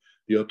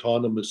 the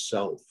autonomous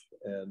self,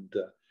 and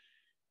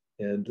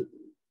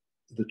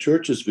the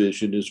church's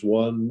vision is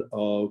one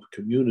of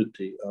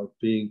community, of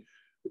being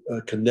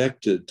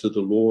connected to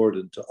the Lord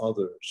and to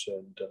others,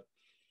 and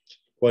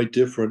quite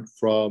different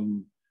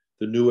from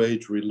the New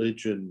Age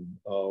religion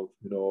of,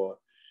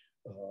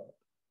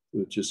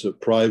 which is a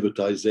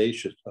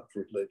privatization of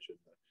religion.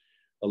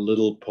 A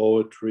little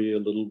poetry, a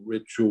little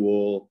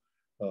ritual,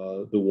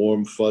 the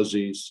warm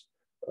fuzzies,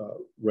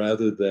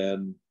 rather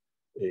than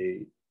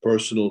a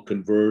personal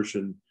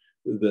conversion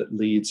that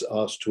leads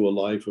us to a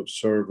life of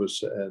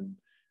service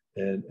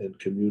and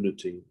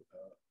community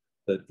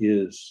that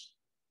is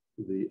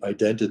the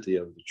identity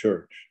of the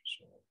church.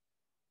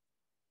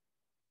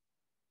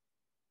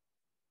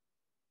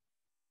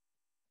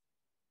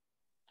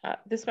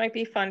 This might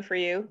be fun for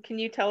you. Can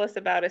you tell us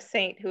about a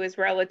saint who is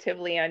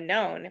relatively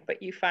unknown,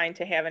 but you find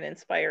to have an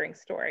inspiring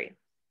story?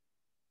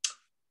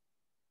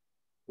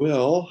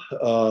 Well,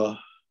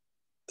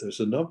 there's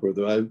a number of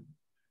them.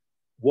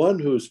 One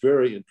who's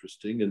very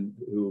interesting and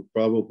who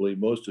probably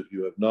most of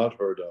you have not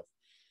heard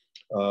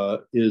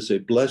of is a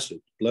Blessed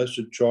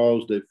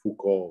Charles de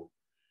Foucauld,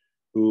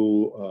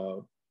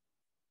 who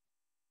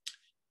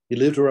He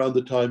lived around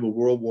the time of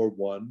World War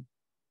I.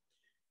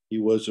 He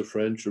was a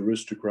French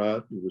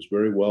aristocrat. He was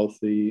very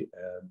wealthy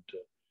and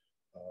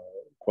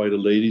quite a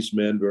ladies'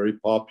 man, very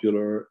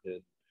popular in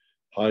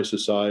high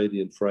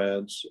society in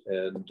France,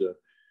 and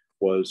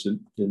was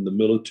in the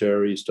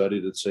military,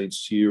 studied at St.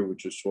 Cyr,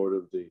 which is sort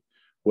of the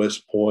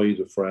West Point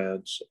of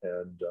France.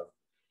 And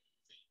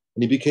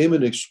he became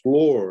an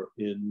explorer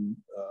in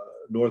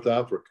North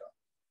Africa.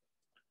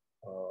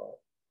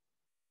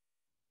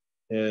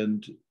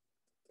 And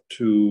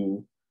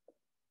to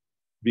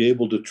be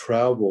able to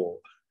travel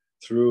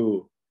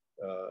through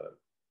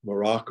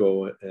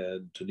Morocco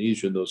and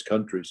Tunisia and those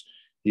countries,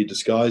 he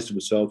disguised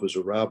himself as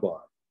a rabbi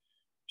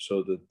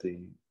so that the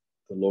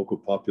local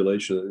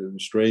population, and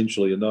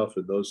strangely enough,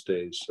 in those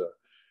days,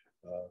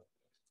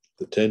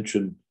 the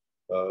tension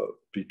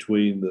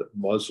between the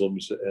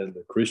Muslims and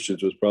the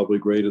Christians was probably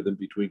greater than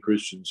between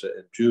Christians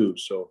and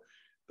Jews. So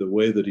the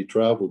way that he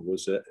traveled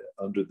was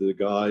under the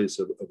guise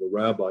of a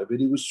rabbi,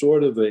 but he was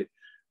sort of a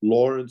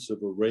Lawrence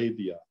of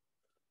Arabia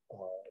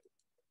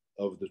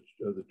of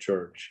the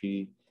church.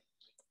 He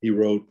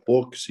wrote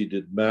books, he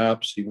did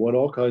maps, he won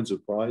all kinds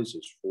of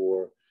prizes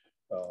for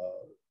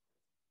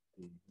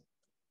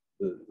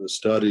the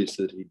studies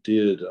that he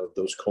did of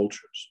those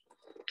cultures.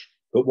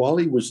 But while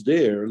he was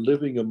there,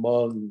 living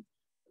among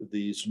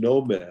these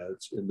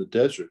nomads in the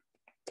desert,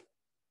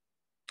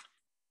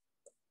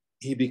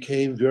 he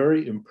became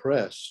very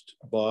impressed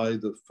by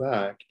the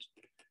fact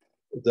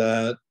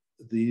that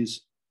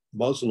these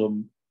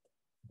Muslim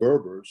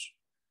Berbers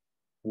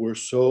were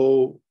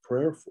so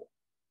prayerful.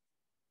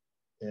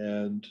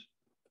 And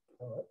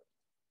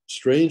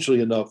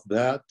strangely enough,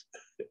 that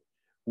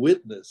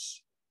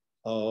witness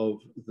of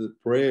the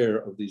prayer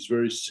of these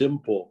very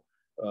simple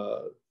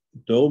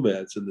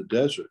nomads in the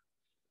desert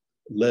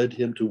led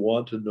him to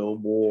want to know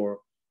more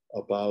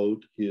about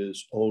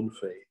his own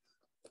faith.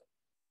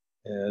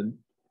 And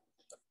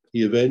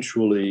he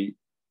eventually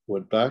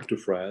went back to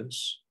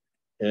France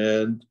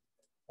and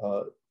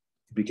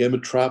became a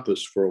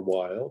Trappist for a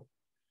while.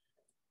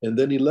 And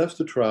then he left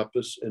the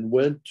Trappist and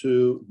went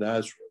to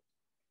Nazareth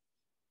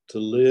to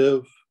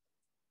live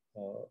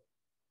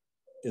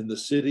in the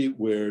city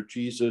where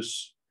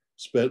Jesus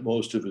spent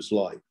most of his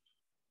life.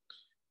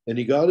 And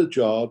he got a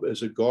job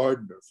as a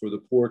gardener for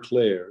the Poor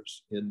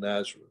Clares in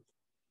Nazareth.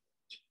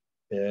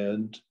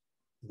 And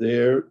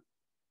there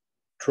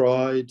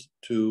tried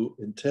to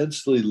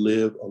intensely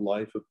live a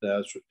life of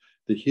Nazareth,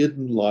 the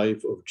hidden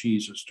life of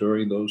Jesus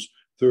during those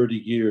 30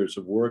 years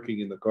of working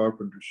in the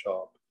carpenter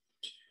shop.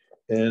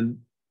 And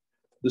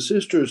the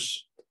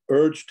sisters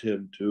urged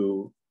him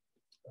to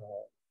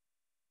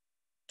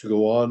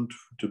go on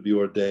to be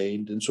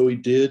ordained. And so he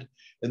did.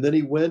 And then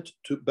he went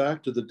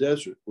back to the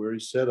desert where he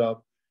set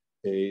up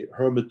a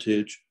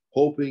hermitage,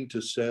 hoping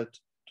to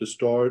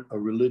start a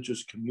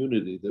religious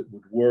community that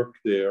would work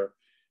there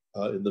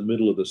in the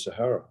middle of the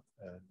Sahara.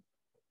 And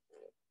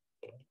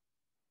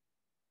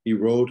he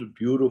wrote a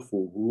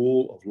beautiful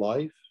rule of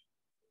life,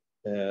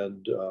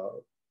 and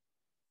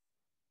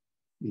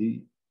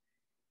he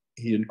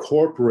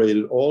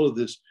incorporated all of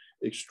this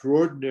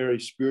extraordinary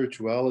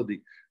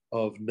spirituality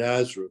of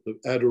Nazareth, of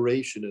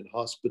adoration and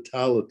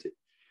hospitality,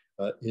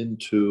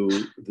 into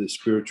the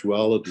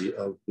spirituality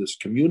of this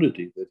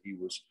community that he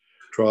was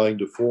trying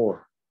to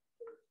form.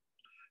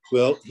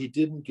 Well, he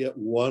didn't get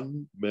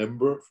one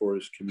member for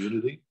his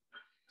community.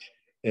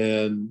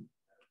 And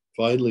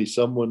finally,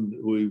 someone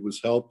who he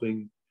was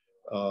helping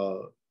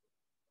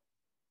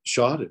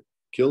shot him,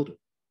 killed him.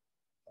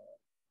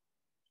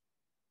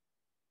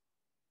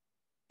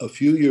 A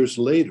few years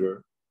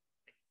later,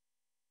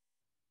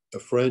 a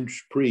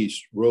French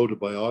priest wrote a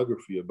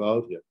biography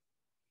about him.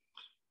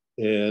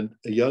 And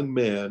a young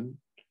man,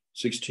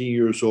 16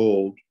 years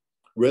old,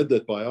 read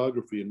that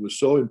biography and was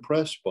so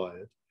impressed by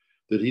it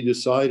that he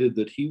decided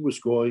that he was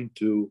going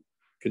to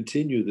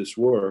continue this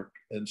work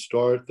and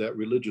start that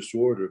religious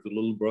order, the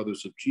Little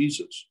Brothers of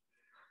Jesus.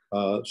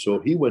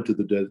 So he went to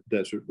the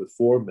desert with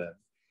 4 men.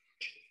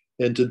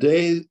 And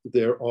today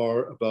there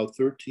are about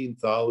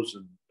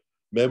 13,000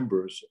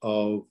 members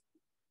of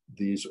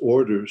these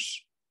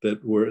orders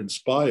that were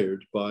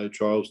inspired by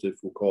Charles de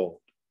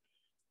Foucault.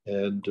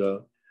 And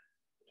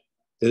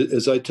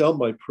as I tell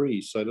my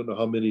priests, I don't know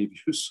how many of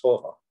you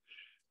saw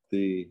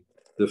the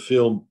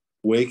film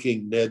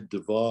Waking Ned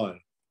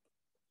Devine,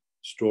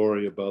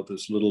 story about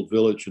this little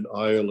village in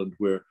Ireland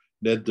where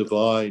Ned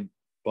Devine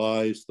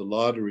buys the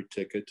lottery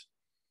ticket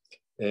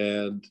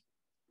and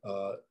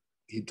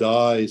he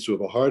dies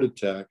of a heart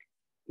attack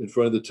in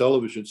front of the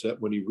television set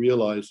when he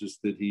realizes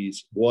that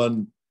he's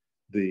won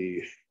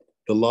the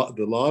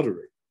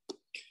lottery.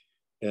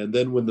 And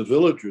then when the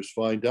villagers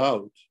find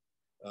out,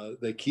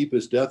 they keep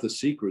his death a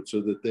secret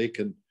so that they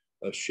can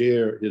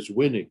share his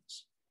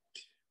winnings.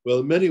 Well,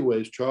 in many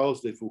ways,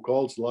 Charles de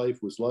Foucault's life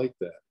was like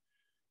that.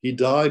 He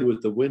died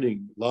with the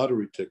winning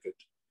lottery ticket.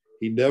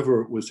 He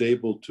never was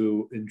able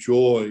to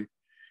enjoy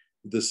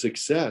the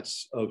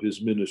success of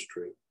his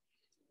ministry.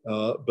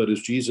 But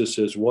as Jesus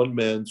says, one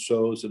man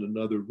sows and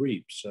another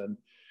reaps. And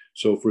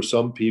so for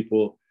some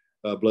people,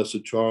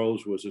 Blessed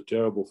Charles was a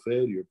terrible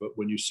failure. But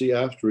when you see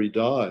after he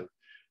died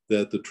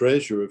that the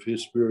treasure of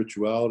his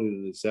spirituality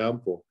and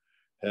example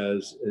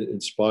has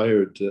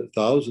inspired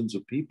thousands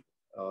of people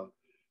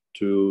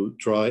to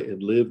try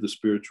and live the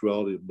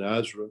spirituality of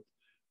Nazareth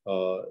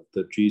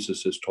that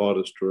Jesus has taught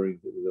us during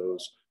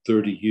those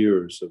 30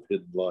 years of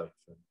hidden life.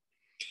 And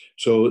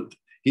so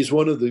he's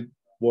one of the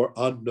more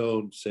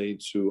unknown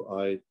saints who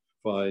I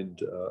find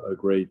a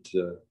great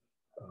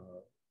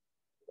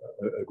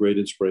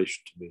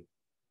inspiration to me.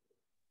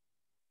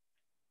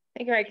 I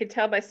think I could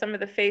tell by some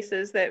of the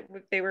faces that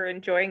they were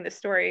enjoying the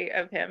story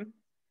of him.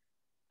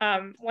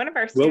 One of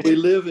our students... Well, we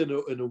live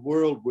in a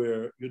world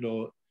where, you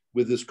know,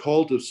 with this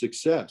cult of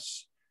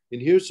success,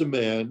 and here's a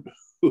man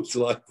whose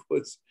life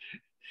was,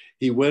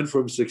 he went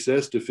from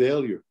success to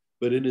failure,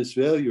 but in his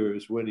failure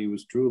is when he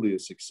was truly a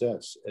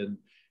success.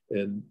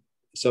 And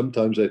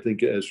sometimes I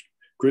think as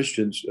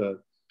Christians,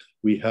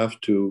 we have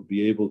to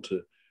be able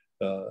to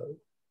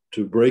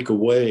break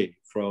away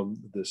from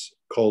this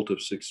cult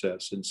of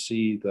success and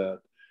see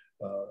that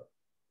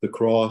the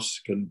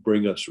cross can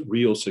bring us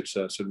real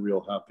success and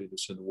real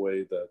happiness in a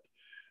way that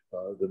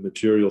the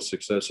material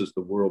successes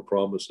the world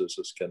promises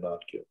us cannot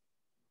give.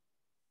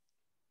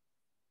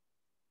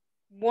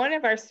 One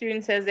of our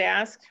students has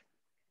asked,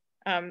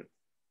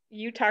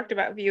 you talked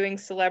about viewing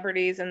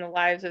celebrities in the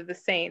lives of the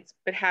saints,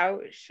 but how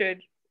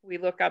should we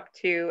look up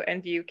to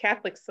and view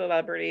Catholic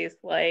celebrities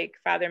like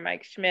Father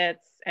Mike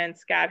Schmitz and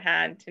Scott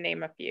Hahn, to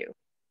name a few?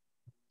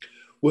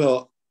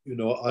 Well, you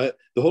know,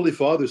 the Holy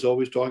Father is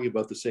always talking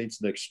about the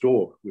saints next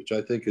door, which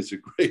I think is a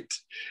great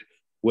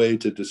way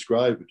to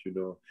describe it. You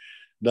know,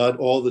 not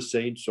all the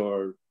saints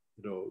are,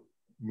 you know,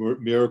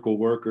 miracle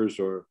workers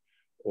or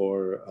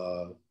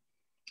you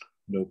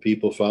know,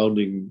 people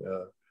founding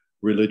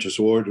religious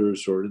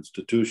orders or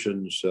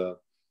institutions.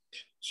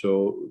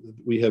 So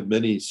we have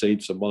many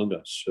saints among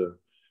us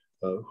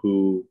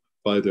who,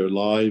 by their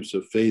lives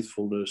of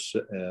faithfulness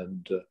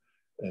and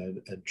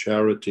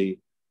charity,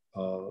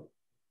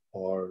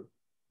 are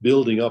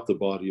building up the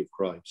body of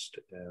Christ.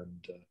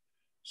 And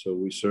so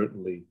we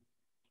certainly,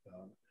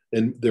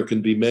 and there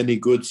can be many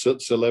good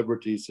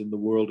celebrities in the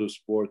world of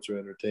sports or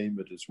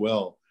entertainment as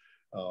well.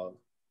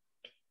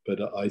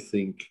 But I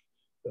think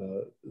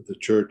the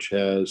church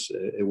has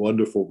a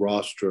wonderful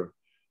roster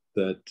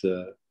that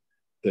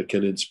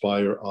can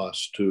inspire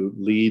us to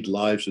lead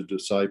lives of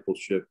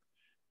discipleship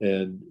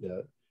and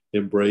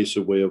embrace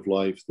a way of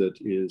life that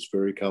is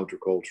very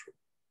countercultural.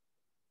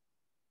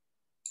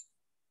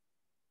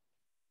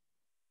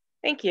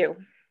 Thank you.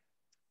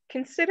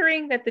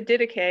 Considering that the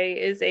Didache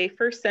is a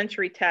first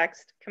century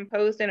text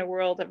composed in a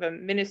world of a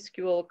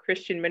minuscule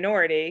Christian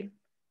minority,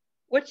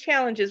 what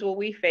challenges will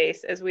we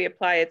face as we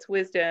apply its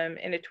wisdom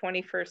in a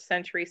 21st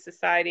century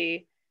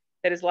society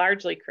that is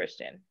largely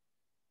Christian?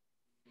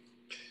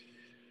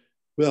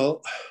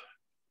 Well,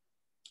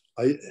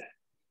 in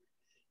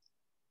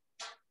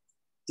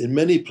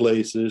many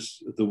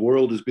places, the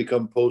world has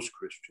become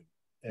post-Christian.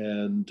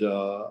 And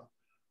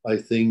I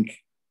think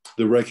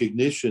the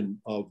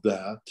recognition of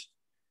that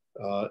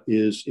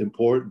is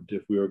important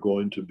if we are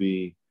going to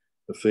be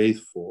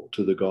faithful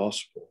to the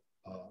gospel.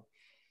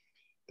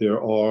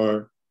 There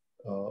are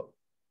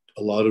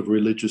a lot of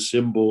religious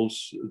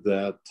symbols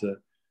that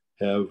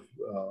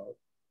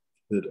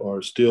that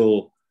are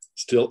still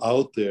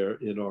out there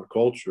in our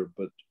culture,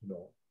 but you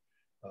know,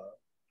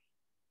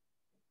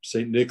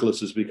 Saint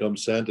Nicholas has become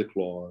Santa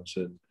Claus,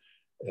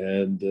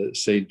 and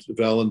Saint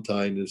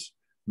Valentine is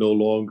no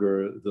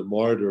longer the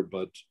martyr,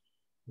 but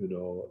you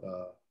know,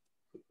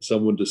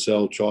 someone to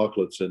sell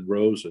chocolates and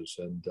roses.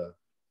 And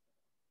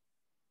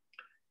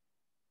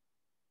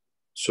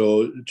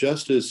so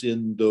just as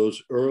in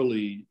those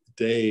early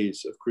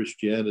days of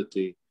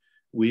Christianity,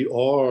 we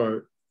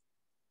are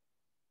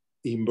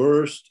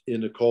immersed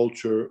in a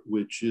culture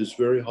which is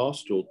very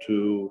hostile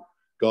to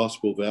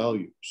gospel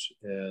values,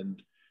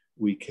 and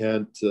we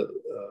can't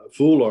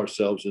fool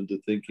ourselves into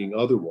thinking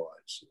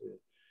otherwise.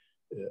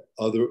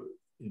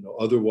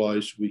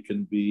 Otherwise we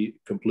can be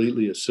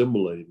completely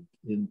assimilated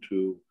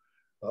into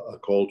a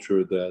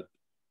culture that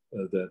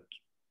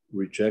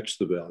rejects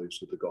the values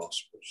of the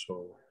gospel.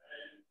 So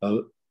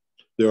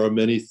there are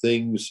many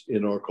things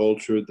in our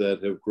culture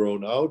that have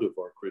grown out of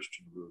our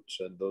Christian roots,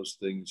 and those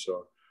things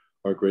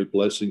are great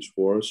blessings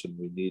for us, and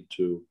we need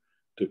to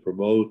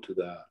promote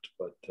that.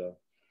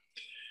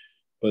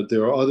 But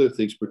there are other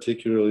things,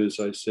 particularly, as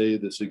I say,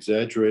 this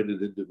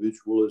exaggerated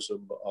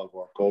individualism of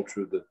our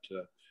culture, that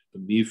the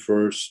me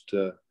first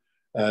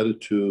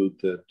attitude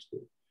that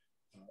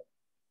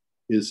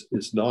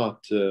is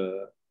not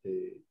a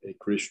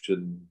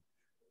Christian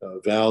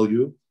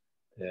value,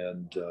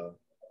 and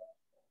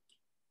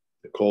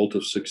the cult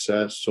of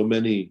success. So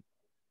many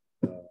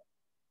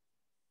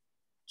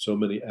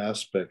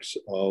aspects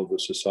of a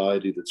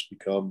society that's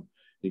become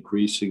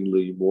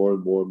increasingly more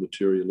and more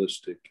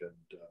materialistic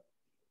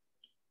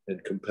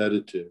and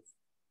competitive,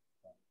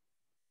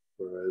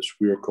 whereas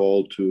we are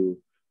called to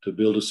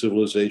build a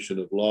civilization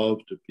of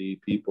love, to be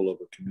people of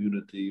a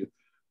community,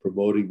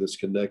 promoting this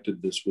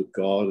connectedness with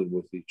God and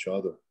with each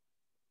other.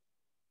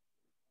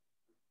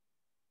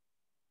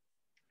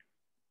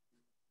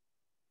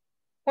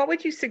 What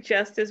would you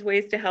suggest as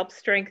ways to help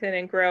strengthen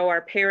and grow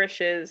our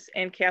parishes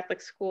and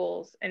Catholic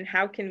schools? And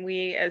how can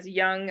we as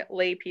young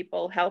lay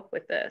people help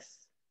with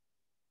this?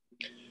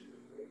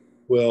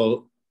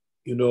 Well,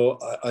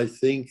 I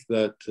think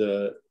that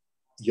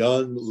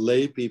young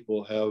lay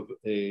people have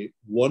a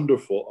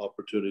wonderful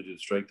opportunity to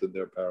strengthen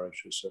their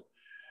parishes.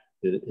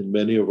 In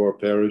many of our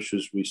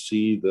parishes, we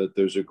see that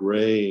there's a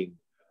graying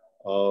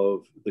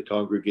of the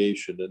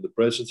congregation, and the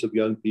presence of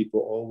young people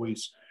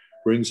always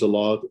brings a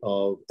lot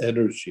of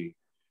energy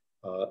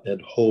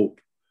and hope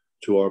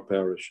to our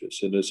parishes.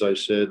 And as I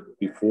said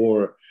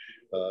before,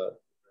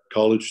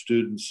 college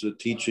students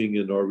teaching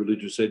in our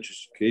religious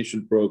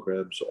education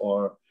programs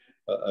are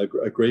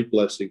a great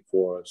blessing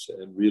for us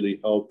and really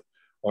help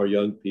our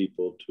young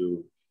people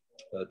to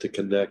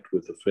connect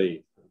with the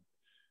faith.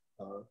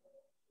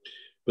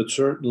 But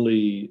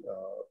certainly,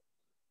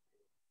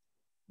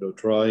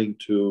 trying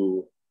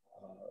to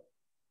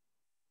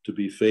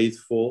be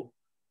faithful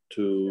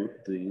to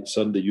the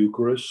Sunday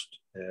Eucharist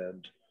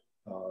and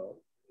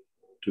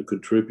to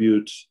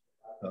contribute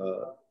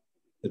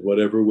in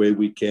whatever way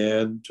we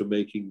can to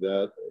making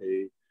that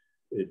a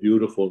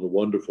beautiful and a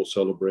wonderful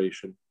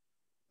celebration.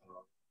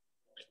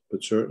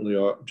 But certainly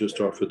our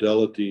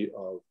fidelity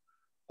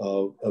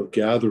of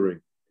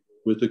gathering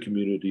with the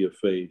community of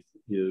faith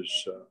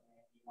is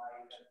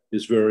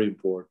very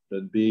important,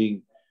 and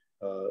being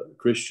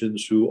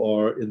Christians who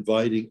are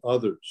inviting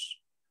others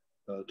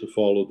to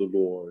follow the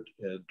Lord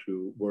and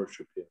to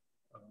worship Him.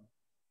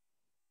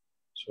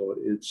 So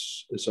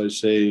it's, as I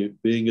say,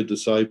 being a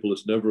disciple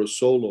is never a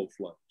solo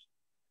flight.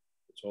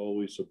 It's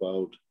always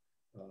about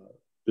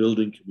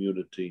building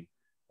community,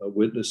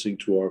 witnessing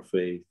to our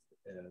faith,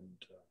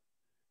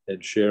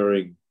 and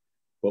sharing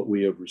what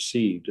we have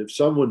received. If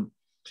someone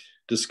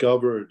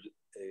discovered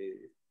a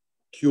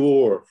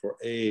cure for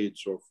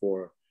AIDS or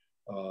for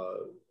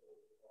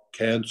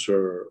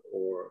cancer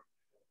or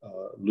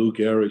Lou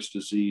Gehrig's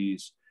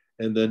disease,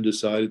 and then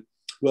decided,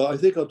 well, I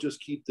think I'll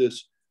just keep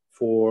this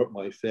for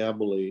my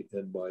family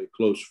and my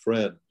close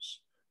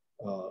friends,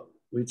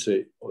 we'd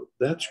say, oh,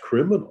 that's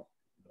criminal.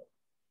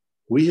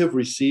 We have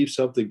received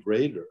something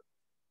greater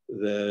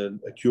than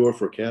a cure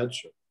for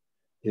cancer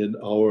in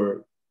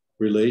our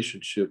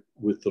relationship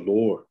with the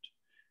Lord.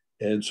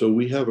 And so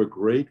we have a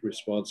great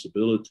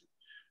responsibility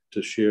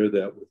to share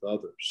that with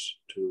others,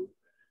 to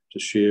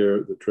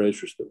share the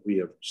treasures that we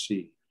have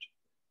received.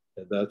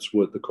 And that's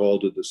what the call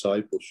to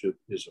discipleship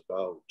is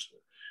about.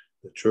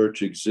 The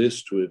church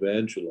exists to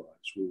evangelize.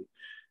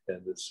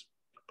 And as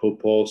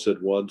Pope Paul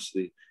said once,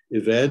 the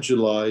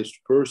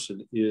evangelized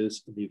person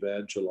is an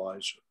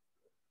evangelizer.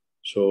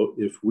 So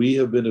if we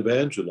have been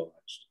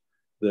evangelized,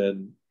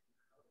 then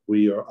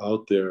we are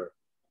out there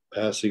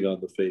passing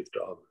on the faith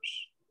to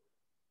others.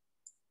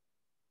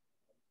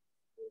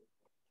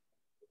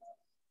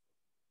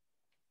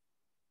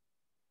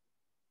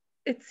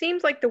 It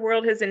seems like the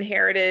world has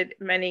inherited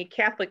many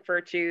Catholic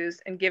virtues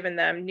and given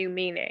them new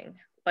meaning,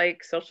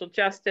 like social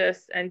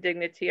justice and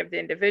dignity of the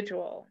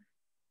individual.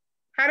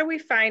 How do we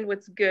find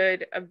what's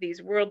good of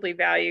these worldly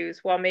values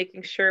while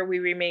making sure we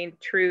remain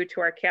true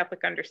to our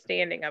Catholic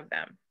understanding of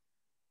them?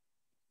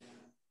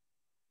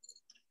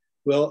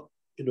 Well,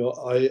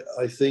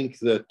 I think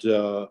that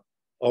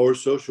our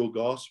social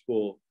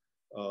gospel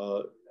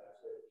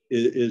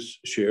is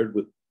shared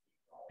with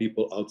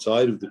people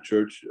outside of the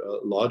church,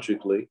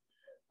 logically,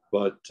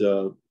 but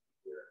the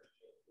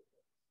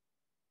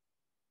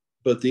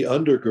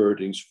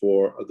undergirdings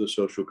for the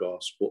social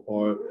gospel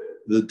are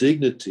the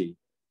dignity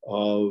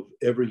of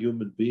every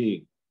human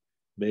being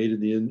made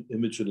in the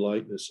image and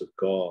likeness of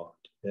God.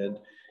 And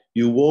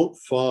you won't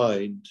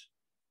find,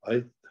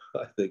 I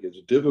think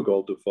it's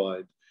difficult to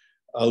find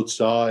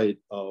outside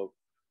of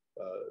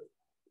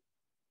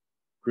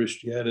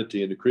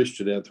Christianity and a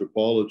Christian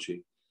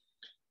anthropology,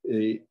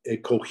 a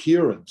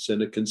coherence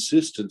and a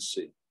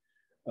consistency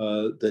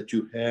that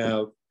you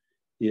have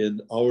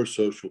in our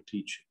social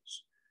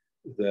teachings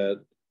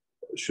that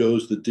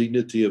shows the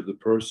dignity of the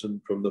person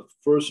from the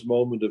first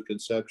moment of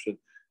conception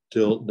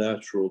till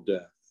natural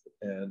death.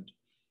 And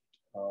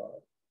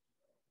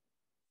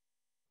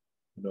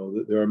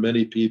there are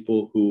many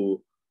people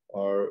who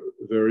are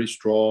very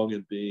strong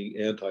in being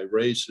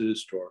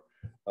anti-racist or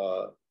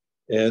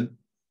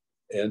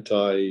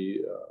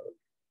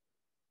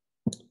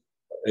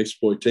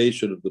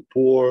anti-exploitation of the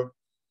poor,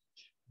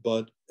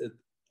 but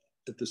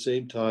at the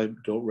same time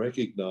don't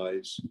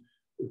recognize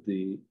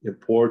the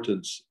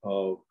importance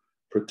of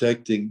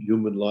protecting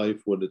human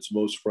life when it's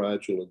most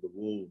fragile in the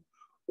womb,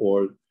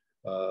 or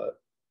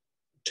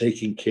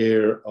taking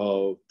care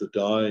of the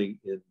dying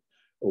in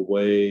a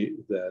way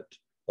that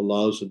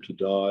allows them to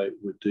die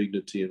with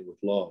dignity and with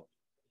love.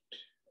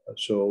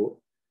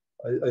 So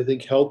I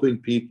think helping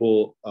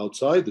people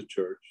outside the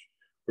church,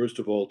 first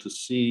of all, to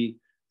see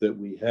that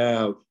we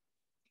have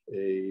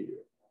a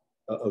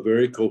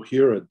very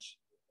coherent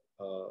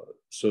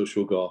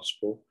social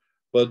gospel,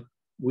 but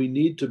we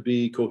need to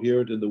be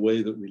coherent in the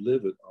way that we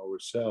live it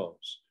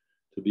ourselves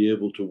to be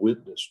able to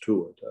witness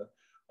to it.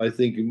 I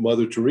think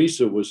Mother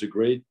Teresa was a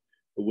great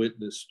a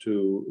witness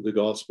to the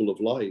gospel of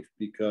life,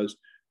 because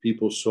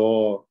people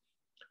saw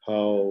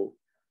how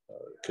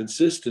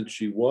consistent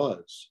she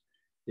was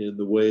in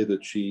the way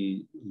that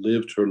she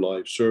lived her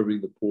life,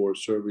 serving the poor,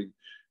 serving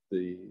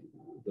the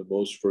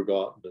most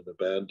forgotten and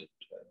abandoned.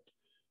 And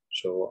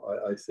so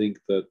I think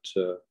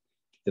that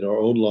in our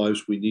own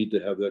lives, we need to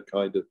have that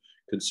kind of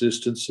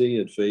consistency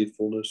and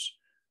faithfulness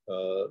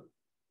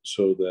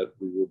so that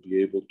we will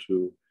be able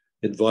to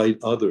invite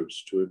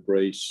others to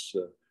embrace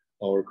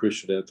our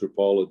Christian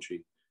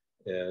anthropology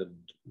and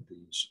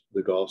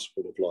the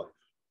gospel of life.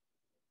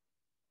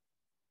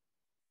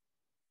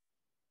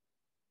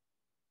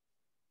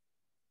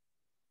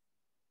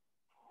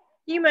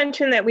 You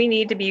mentioned that we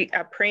need to be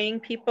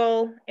praying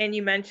people, and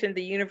you mentioned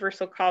the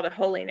universal call to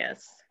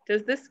holiness.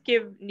 Does this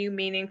give new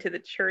meaning to the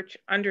church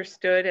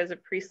understood as a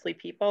priestly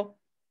people?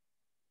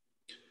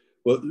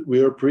 Well,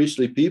 we are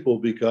priestly people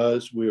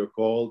because we are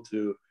called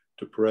to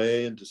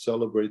pray and to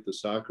celebrate the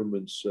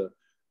sacraments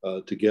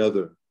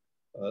together.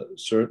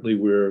 Certainly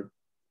we're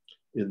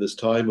in this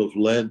time of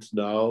Lent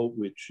now,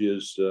 which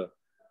is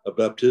a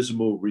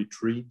baptismal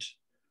retreat.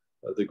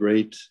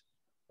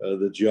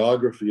 The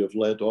geography of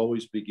Lent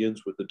always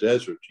begins with the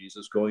desert,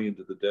 Jesus going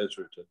into the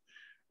desert, and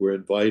we're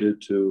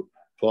invited to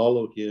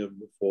follow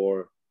him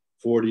for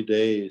 40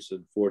 days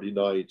and 40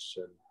 nights.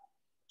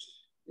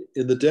 And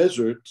in the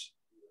desert,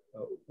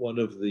 one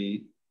of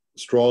the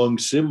strong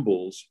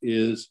symbols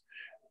is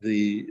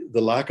the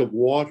lack of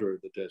water in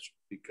the desert,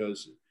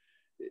 because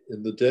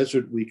in the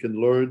desert we can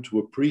learn to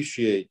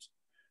appreciate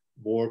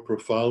more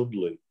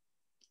profoundly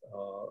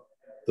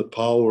the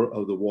power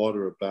of the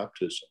water of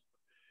baptism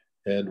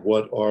and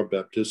what our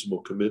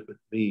baptismal commitment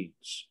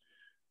means.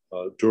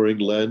 During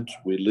Lent,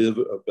 we live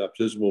a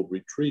baptismal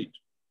retreat,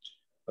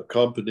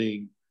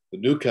 accompanying the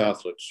new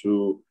Catholics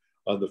who,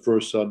 on the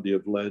first Sunday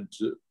of Lent,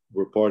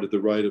 were part of the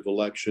rite of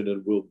election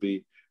and will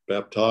be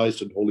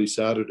baptized on Holy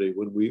Saturday,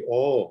 when we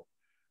all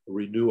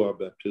renew our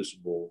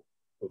baptismal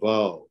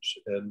vows.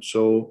 And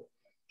so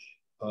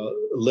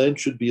Lent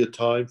should be a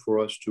time for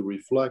us to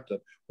reflect on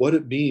what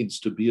it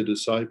means to be a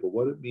disciple,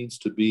 what it means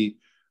to be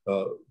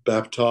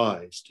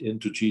baptized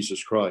into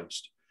Jesus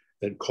Christ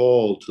and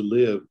called to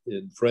live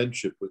in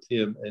friendship with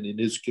him and in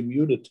his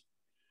community.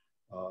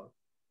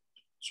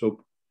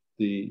 So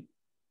the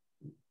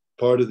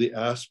part of the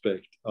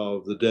aspect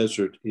of the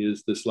desert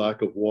is this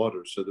lack of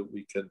water, so that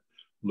we can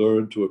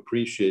learn to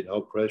appreciate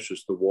how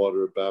precious the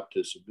water of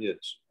baptism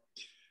is.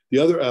 The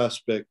other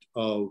aspect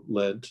of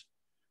Lent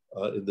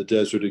in the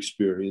desert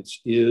experience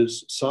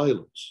is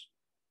silence.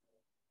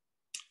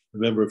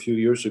 Remember, a few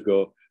years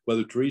ago,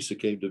 Mother Teresa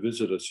came to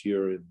visit us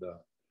here in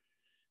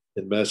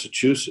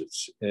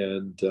Massachusetts,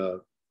 and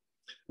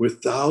where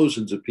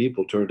thousands of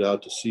people turned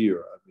out to see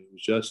her. I mean, it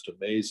was just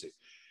amazing.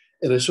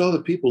 And I saw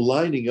the people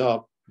lining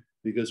up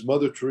because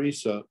Mother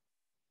Teresa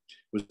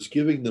was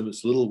giving them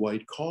this little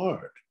white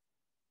card.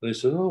 And I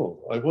said,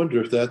 oh, I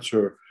wonder if that's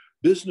her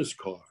business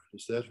card.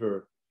 Is that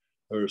her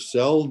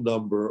cell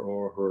number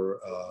or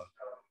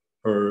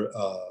her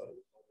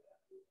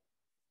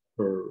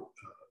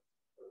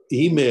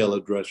email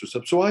address or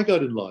something? So I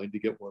got in line to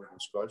get one of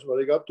those cards. When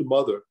I got to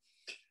Mother,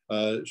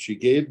 she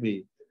gave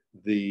me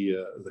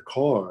the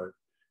card,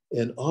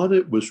 and on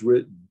it was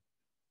written,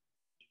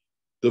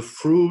 "The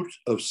fruit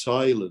of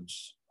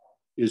silence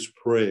is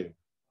prayer.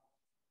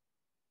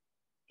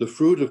 The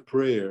fruit of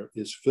prayer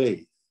is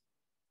faith.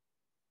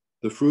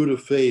 The fruit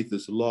of faith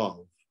is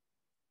love.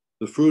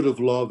 The fruit of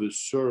love is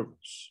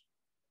service.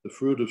 The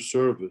fruit of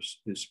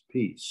service is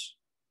peace."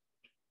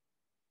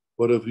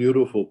 What a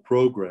beautiful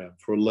program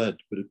for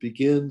Lent, but it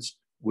begins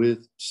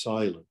with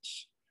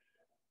silence.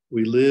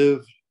 We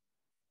live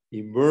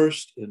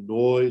immersed in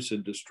noise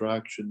and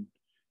distraction,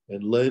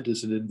 and Lent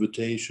is an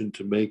invitation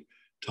to make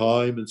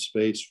time and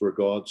space for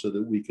God so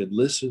that we can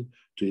listen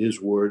to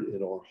his word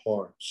in our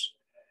hearts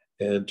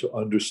and to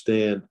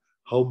understand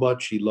how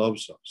much he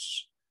loves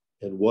us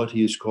and what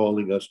he is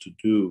calling us to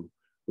do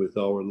with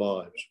our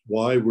lives,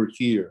 why we're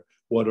here,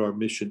 what our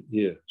mission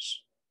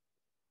is.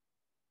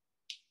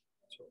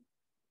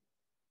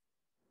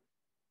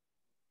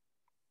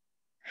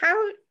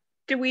 How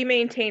do we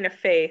maintain a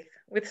faith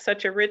with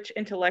such a rich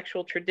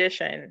intellectual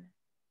tradition,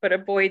 but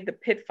avoid the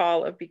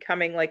pitfall of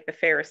becoming like the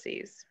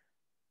Pharisees?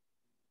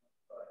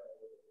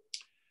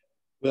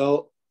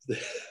 Well,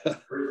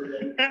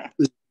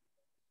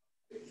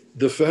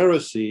 the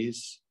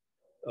Pharisees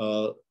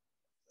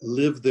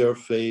lived their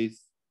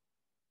faith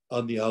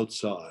on the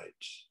outside.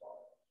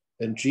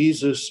 And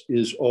Jesus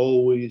is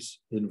always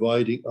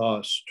inviting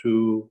us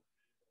to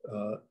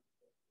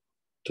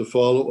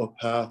follow a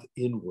path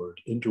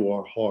inward into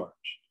our heart.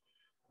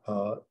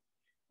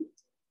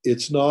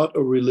 It's not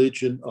a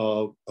religion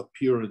of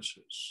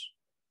appearances,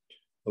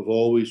 of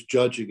always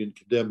judging and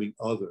condemning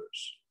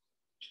others.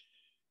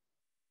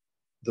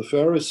 The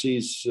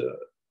Pharisees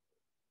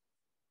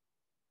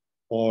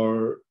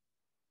are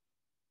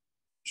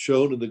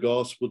shown in the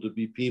gospel to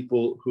be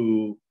people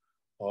who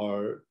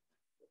are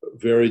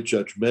very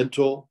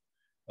judgmental,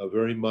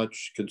 very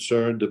much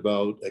concerned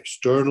about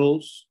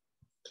externals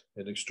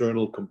and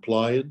external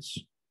compliance.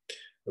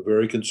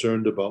 very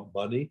concerned about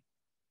money.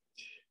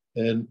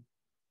 And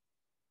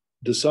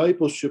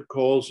discipleship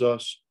calls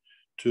us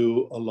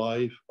to a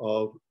life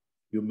of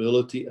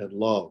humility and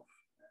love.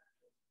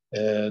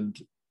 And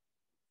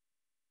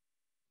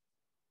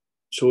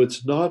so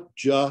it's not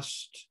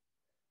just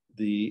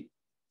the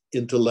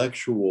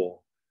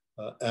intellectual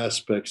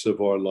aspects of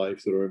our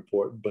life that are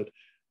important, but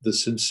the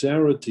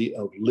sincerity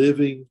of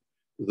living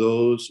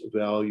those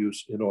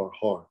values in our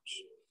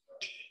hearts.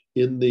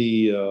 In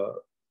the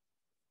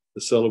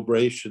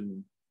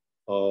celebration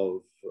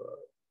of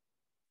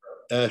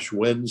Ash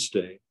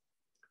Wednesday,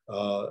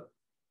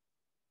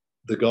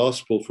 the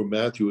gospel from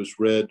Matthew is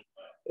read,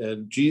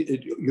 and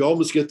you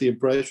almost get the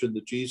impression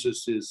that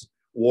Jesus is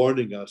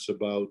warning us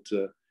about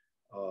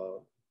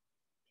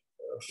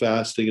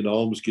fasting and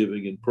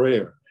almsgiving and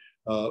prayer,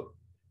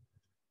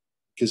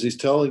 because he's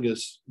telling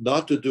us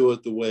not to do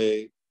it the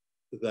way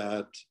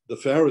that the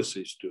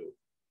Pharisees do.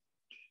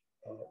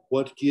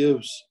 What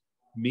gives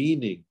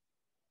meaning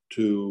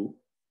to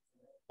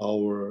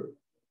our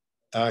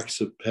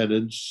acts of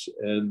penance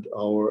and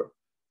our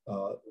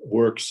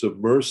works of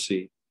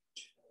mercy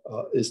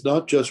is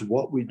not just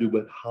what we do,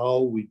 but how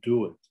we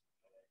do it.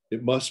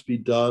 It must be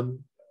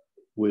done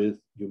with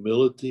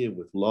humility and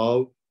with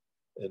love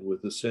and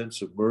with a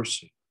sense of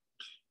mercy,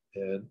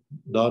 and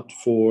not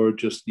for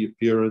just the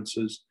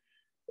appearances.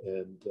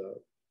 And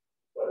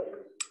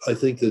I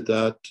think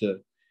that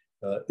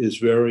is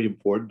very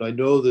important. I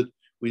know that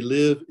we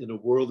live in a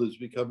world that's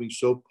becoming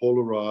so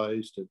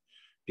polarized, and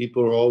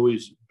people are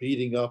always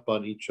beating up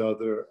on each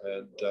other.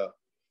 And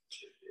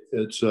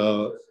it's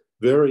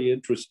very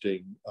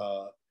interesting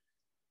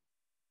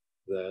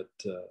that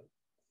a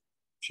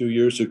few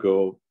years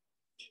ago,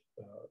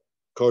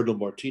 Cardinal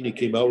Martini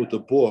came out with a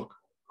book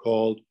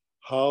called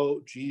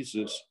How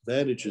Jesus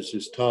Manages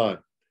His Time.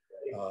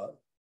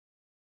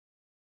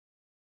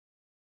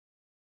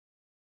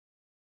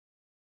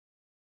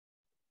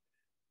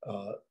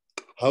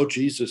 How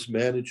Jesus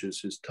manages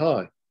his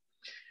time.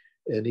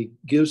 And he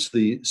gives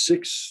the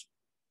 6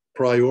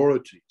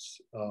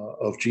 priorities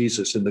of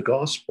Jesus in the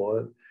gospel.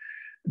 And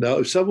now,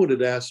 if someone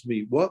had asked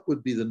me, what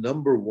would be the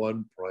number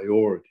 1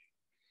 priority?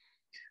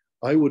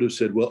 I would have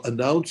said, well,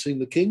 announcing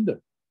the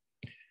kingdom.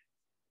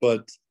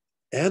 But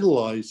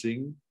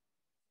analyzing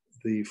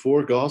the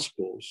 4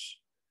 gospels,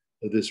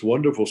 this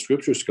wonderful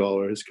scripture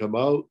scholar has come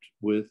out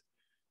with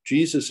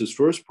Jesus's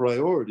first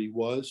priority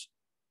was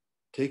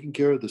taking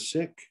care of the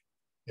sick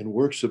and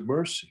works of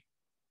mercy.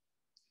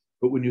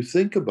 But when you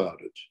think about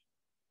it,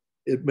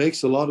 it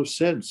makes a lot of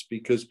sense,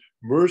 because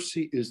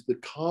mercy is the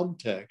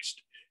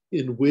context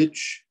in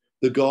which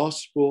the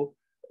gospel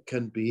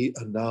can be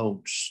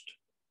announced.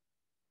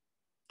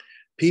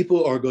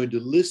 People are going to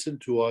listen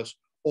to us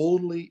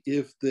only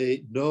if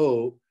they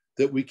know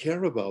that we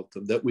care about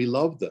them, that we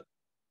love them.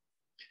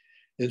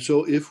 And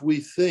so if we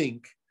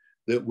think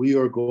that we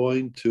are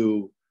going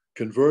to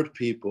convert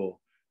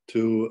people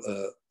to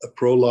a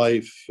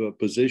pro-life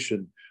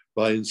position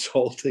by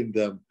insulting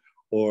them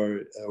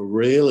or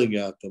railing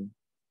at them,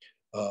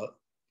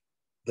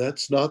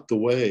 that's not the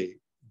way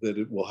that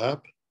it will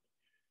happen.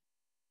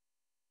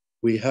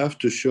 We have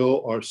to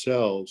show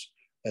ourselves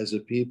as a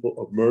people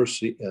of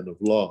mercy and of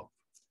love.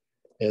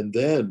 And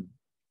then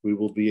we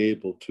will be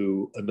able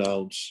to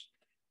announce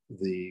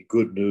the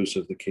good news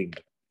of the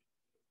kingdom.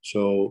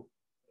 So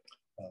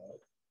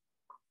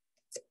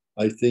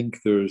I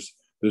think there's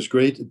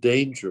great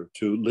danger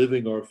to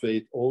living our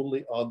faith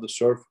only on the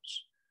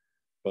surface,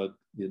 but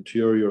the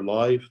interior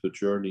life, the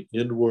journey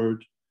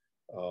inward,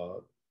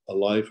 a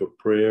life of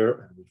prayer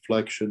and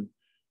reflection,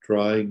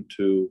 trying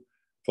to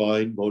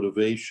find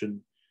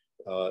motivation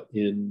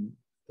in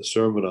the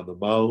Sermon on the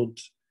Mount,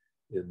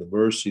 in the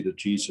mercy that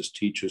Jesus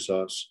teaches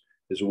us,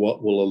 is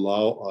what will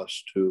allow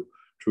us to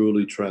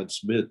truly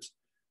transmit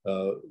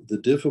the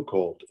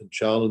difficult and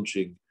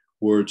challenging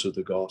words of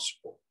the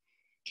gospel.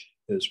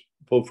 As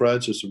Pope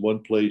Francis, in one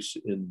place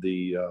in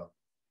the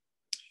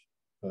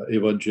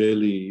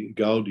Evangelii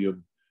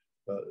Gaudium,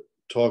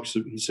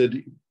 he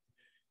said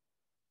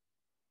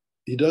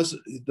he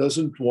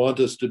doesn't want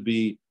us to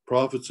be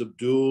prophets of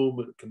doom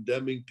and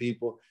condemning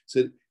people. He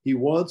said he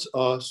wants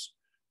us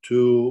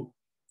to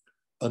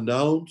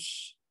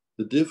announce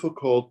the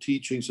difficult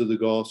teachings of the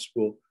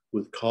gospel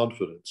with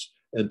confidence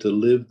and to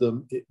live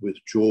them with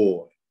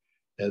joy.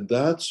 And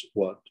that's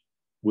what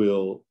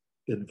will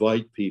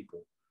invite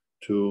people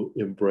to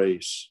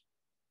embrace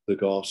the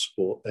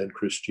gospel and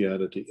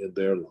Christianity in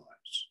their lives.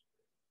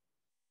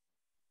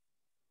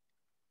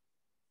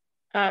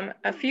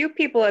 A few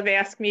people have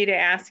asked me to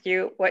ask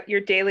you what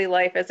your daily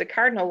life as a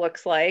cardinal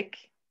looks like,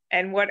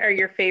 and what are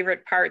your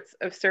favorite parts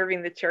of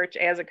serving the church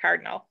as a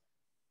cardinal?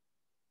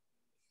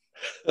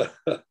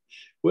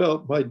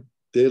 Well, my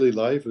daily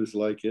life is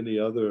like any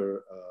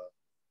other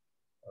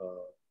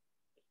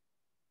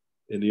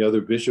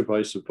bishop,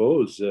 I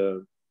suppose.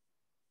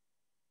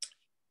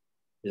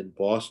 In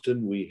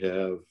Boston, we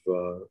have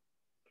a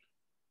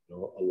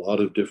lot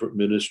of different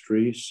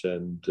ministries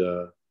and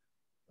a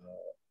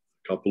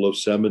couple of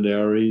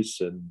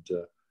seminaries, and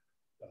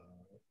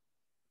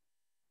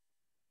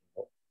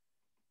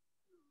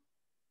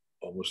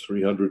almost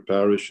 300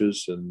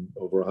 parishes and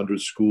over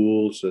 100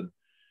 schools. And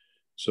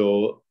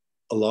so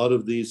a lot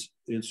of these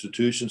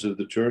institutions of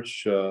the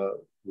church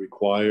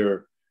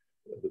require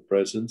the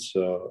presence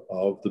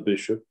of the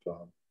bishop.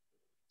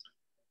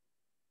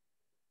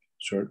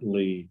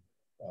 Certainly,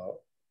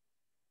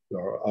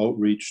 our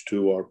outreach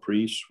to our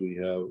priests, we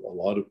have a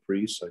lot of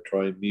priests. I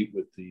try and meet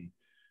with the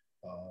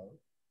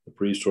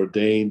priest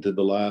ordained in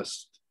the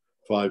last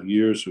 5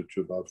 years, which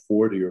are about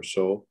 40 or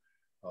so,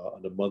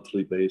 on a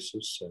monthly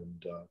basis,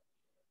 and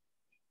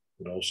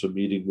also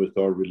meeting with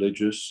our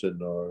religious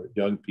and our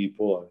young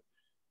people.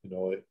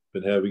 I've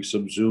been having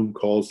some Zoom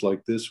calls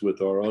like this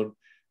with our own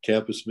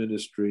campus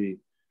ministry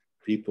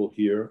people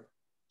here.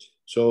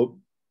 So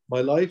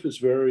my life is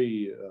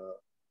very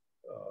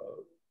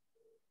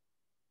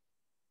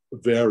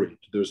varied.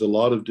 There's a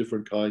lot of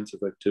different kinds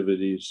of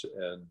activities,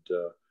 and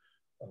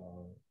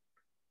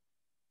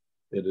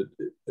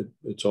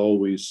it's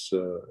always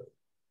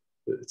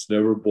it's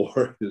never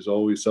boring. There's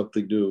always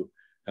something new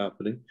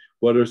happening.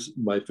 What are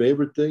my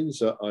favorite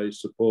things? I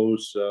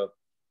suppose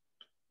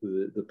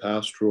the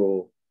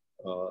pastoral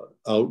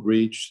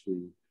outreach,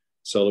 the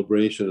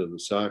celebration of the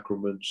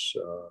sacraments,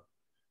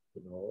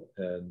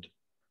 and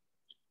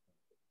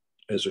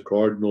as a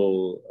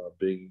cardinal,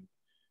 being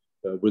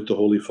with the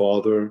Holy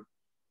Father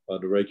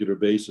on a regular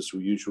basis.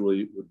 We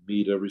usually would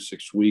meet every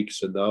 6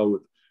 weeks, and now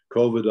with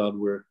COVID on,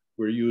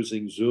 we're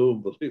using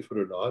Zoom, believe it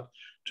or not,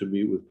 to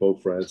meet with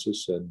Pope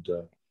Francis, and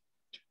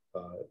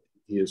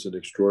he is an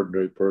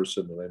extraordinary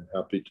person, and I'm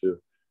happy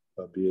to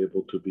be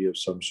able to be of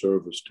some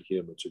service to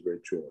him. It's a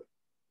great joy.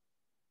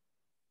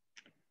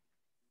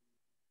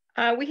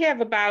 We have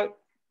about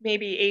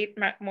maybe 8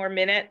 more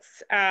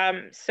minutes.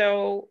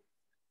 So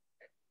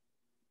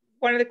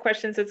one of the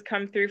questions that's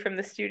come through from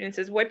the students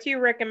is, what do you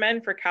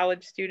recommend for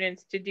college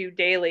students to do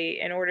daily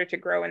in order to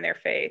grow in their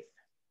faith?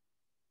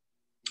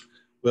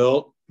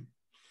 Well,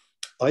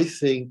 I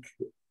think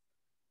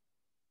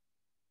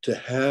to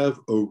have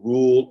a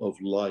rule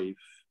of life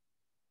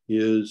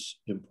is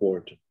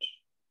important.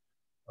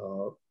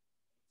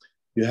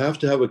 You have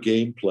to have a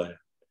game plan.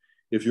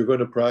 If you're going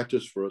to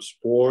practice for a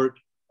sport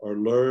or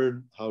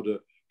learn how to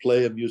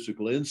play a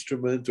musical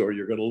instrument, or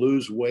you're going to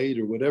lose weight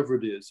or whatever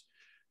it is,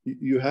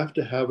 you have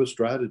to have a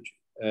strategy.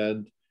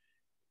 And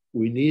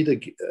we need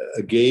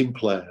a game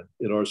plan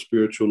in our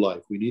spiritual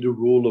life. We need a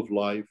rule of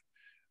life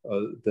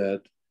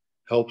that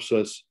helps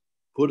us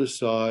put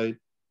aside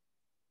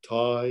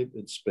time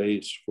and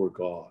space for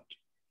God,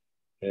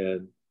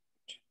 and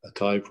a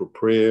time for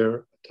prayer,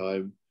 a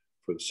time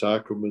for the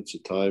sacraments, a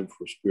time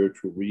for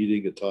spiritual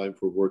reading, a time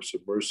for works of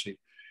mercy.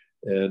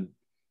 And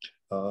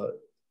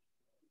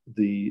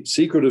the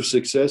secret of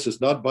success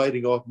is not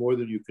biting off more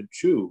than you can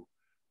chew,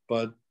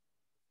 but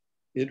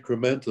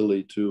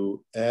incrementally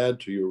to add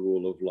to your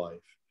rule of life,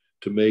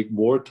 to make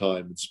more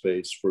time and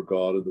space for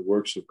God and the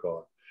works of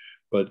God.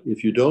 But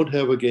if you don't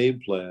have a game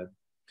plan,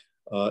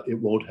 it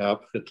won't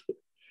happen.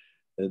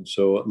 And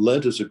so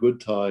Lent is a good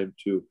time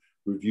to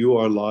review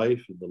our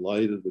life in the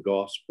light of the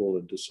gospel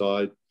and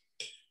decide,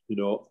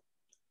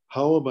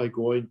 how am I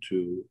going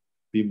to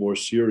be more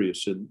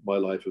serious in my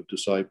life of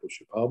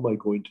discipleship? How am I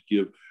going to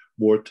give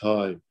more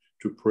time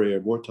to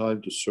prayer, more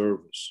time to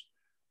service?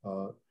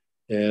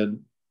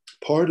 And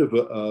part of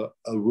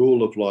a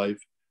rule of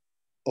life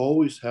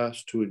always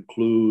has to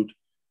include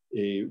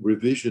a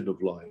revision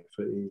of life,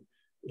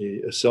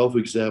 a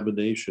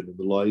self-examination in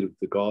the light of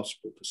the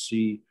gospel, to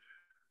see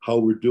how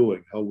we're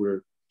doing, how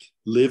we're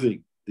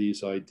living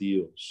these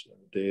ideals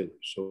daily.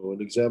 So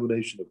an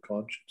examination of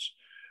conscience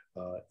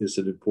is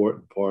an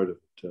important part of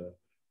it,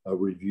 a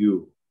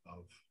review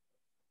of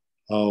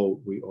how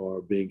we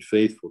are being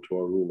faithful to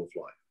our rule of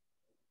life.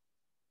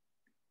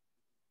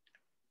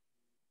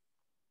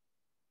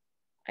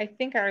 I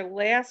think our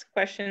last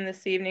question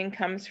this evening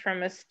comes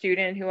from a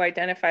student who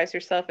identifies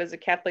herself as a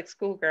Catholic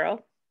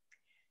schoolgirl.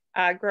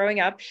 Growing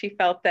up, she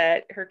felt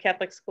that her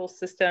Catholic school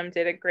system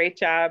did a great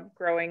job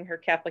growing her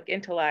Catholic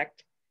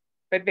intellect,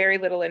 but very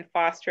little in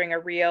fostering a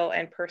real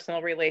and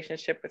personal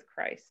relationship with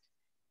Christ.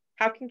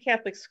 How can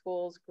Catholic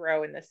schools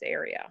grow in this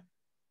area?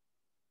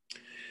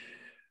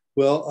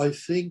 Well, I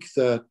think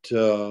that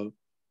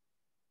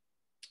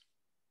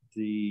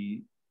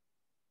the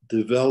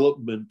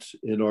development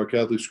in our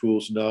Catholic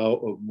schools now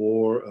of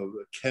more of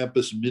a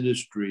campus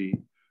ministry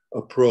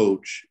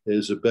approach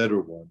is a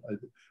better one.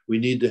 We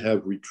need to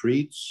have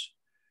retreats.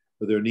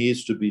 There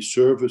needs to be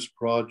service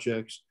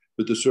projects,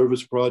 but the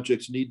service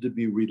projects need to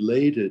be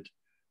related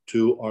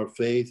to our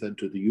faith and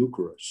to the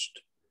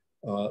Eucharist,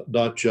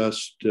 not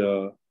just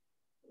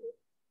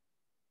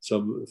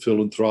some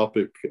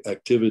philanthropic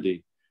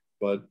activity,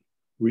 but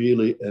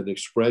really an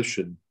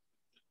expression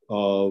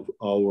of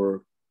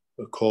our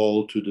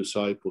call to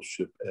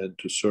discipleship and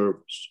to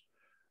service.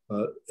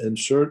 And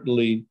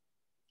certainly,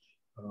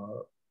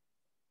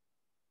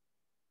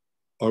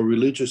 our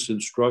religious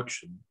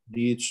instruction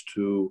needs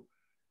to,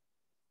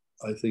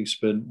 I think,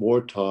 spend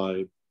more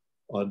time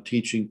on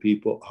teaching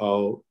people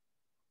how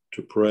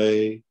to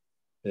pray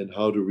and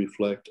how to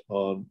reflect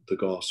on the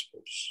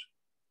Gospels.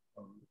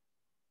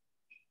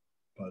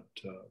 But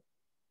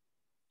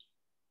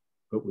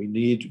but we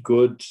need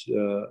good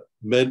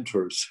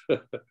mentors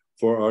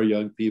for our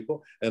young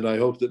people. And I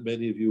hope that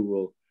many of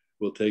you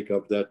will take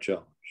up that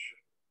challenge.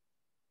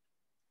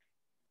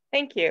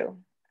 Thank you.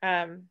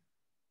 That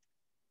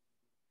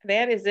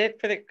is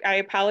it for I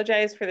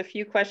apologize for the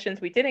few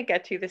questions we didn't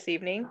get to this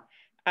evening.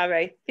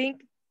 I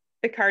think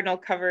the Cardinal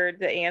covered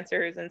the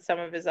answers and some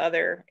of his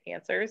other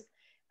answers.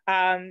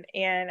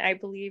 And I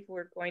believe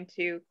we're going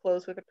to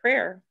close with a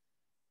prayer,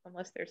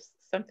 unless there's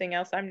something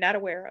else I'm not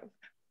aware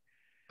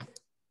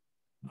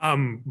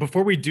of.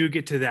 Before we do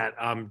get to that,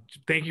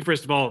 thank you,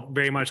 first of all,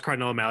 very much,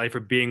 Cardinal O'Malley, for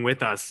being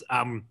with us.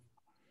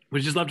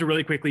 We'd just love to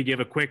really quickly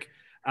give a quick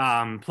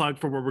plug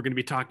for what we're going to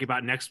be talking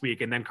about next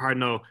week. And then,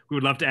 Cardinal, we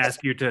would love to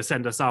ask you to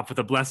send us off with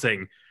a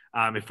blessing,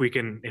 if we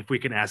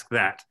can ask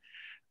that.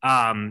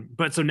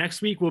 But so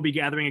next week, we'll be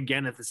gathering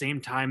again at the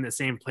same time, the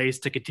same place,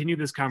 to continue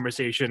this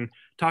conversation,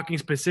 talking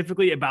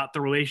specifically about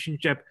the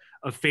relationship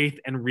of faith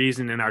and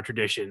reason in our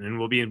tradition. And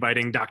we'll be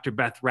inviting Dr.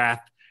 Beth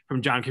Rath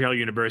from John Carroll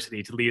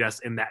University to lead us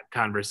in that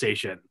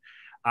conversation.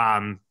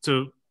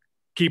 So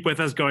keep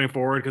with us going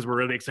forward, because we're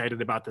really excited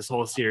about this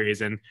whole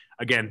series. And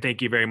again,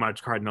 thank you very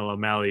much, Cardinal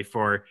O'Malley,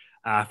 for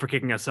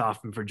kicking us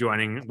off and for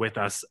joining with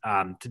us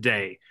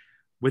today.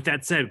 With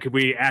that said, could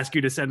we ask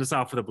you to send us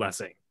off with a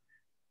blessing?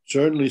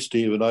 Certainly,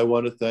 Stephen. I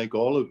want to thank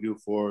all of you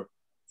for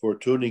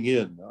tuning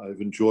in.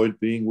 I've enjoyed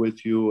being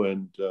with you,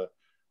 and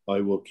I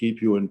will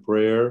keep you in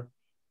prayer.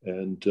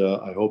 And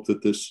I hope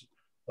that this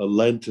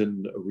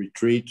Lenten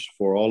retreat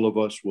for all of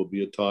us will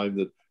be a time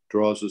that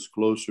draws us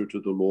closer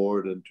to the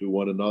Lord and to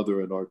one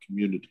another in our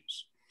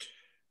communities.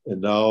 And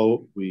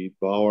now we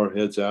bow our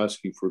heads,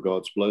 asking for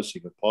God's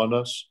blessing upon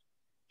us.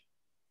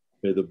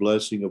 May the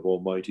blessing of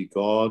Almighty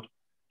God,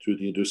 through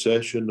the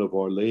intercession of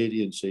Our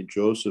Lady and Saint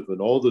Joseph and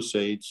all the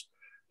saints,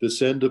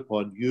 descend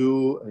upon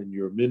you and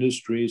your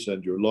ministries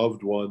and your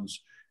loved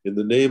ones, in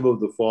the name of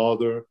the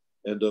Father,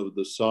 and of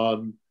the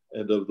Son,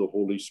 and of the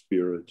Holy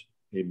Spirit.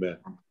 Amen.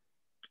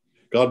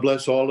 God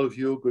bless all of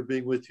you. Good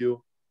being with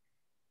you.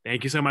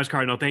 Thank you so much,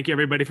 Cardinal. Thank you,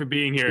 everybody, for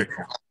being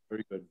here.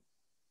 Very good.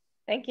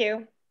 Thank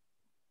you.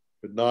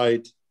 Good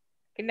night.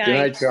 Good night. Good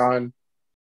night, John.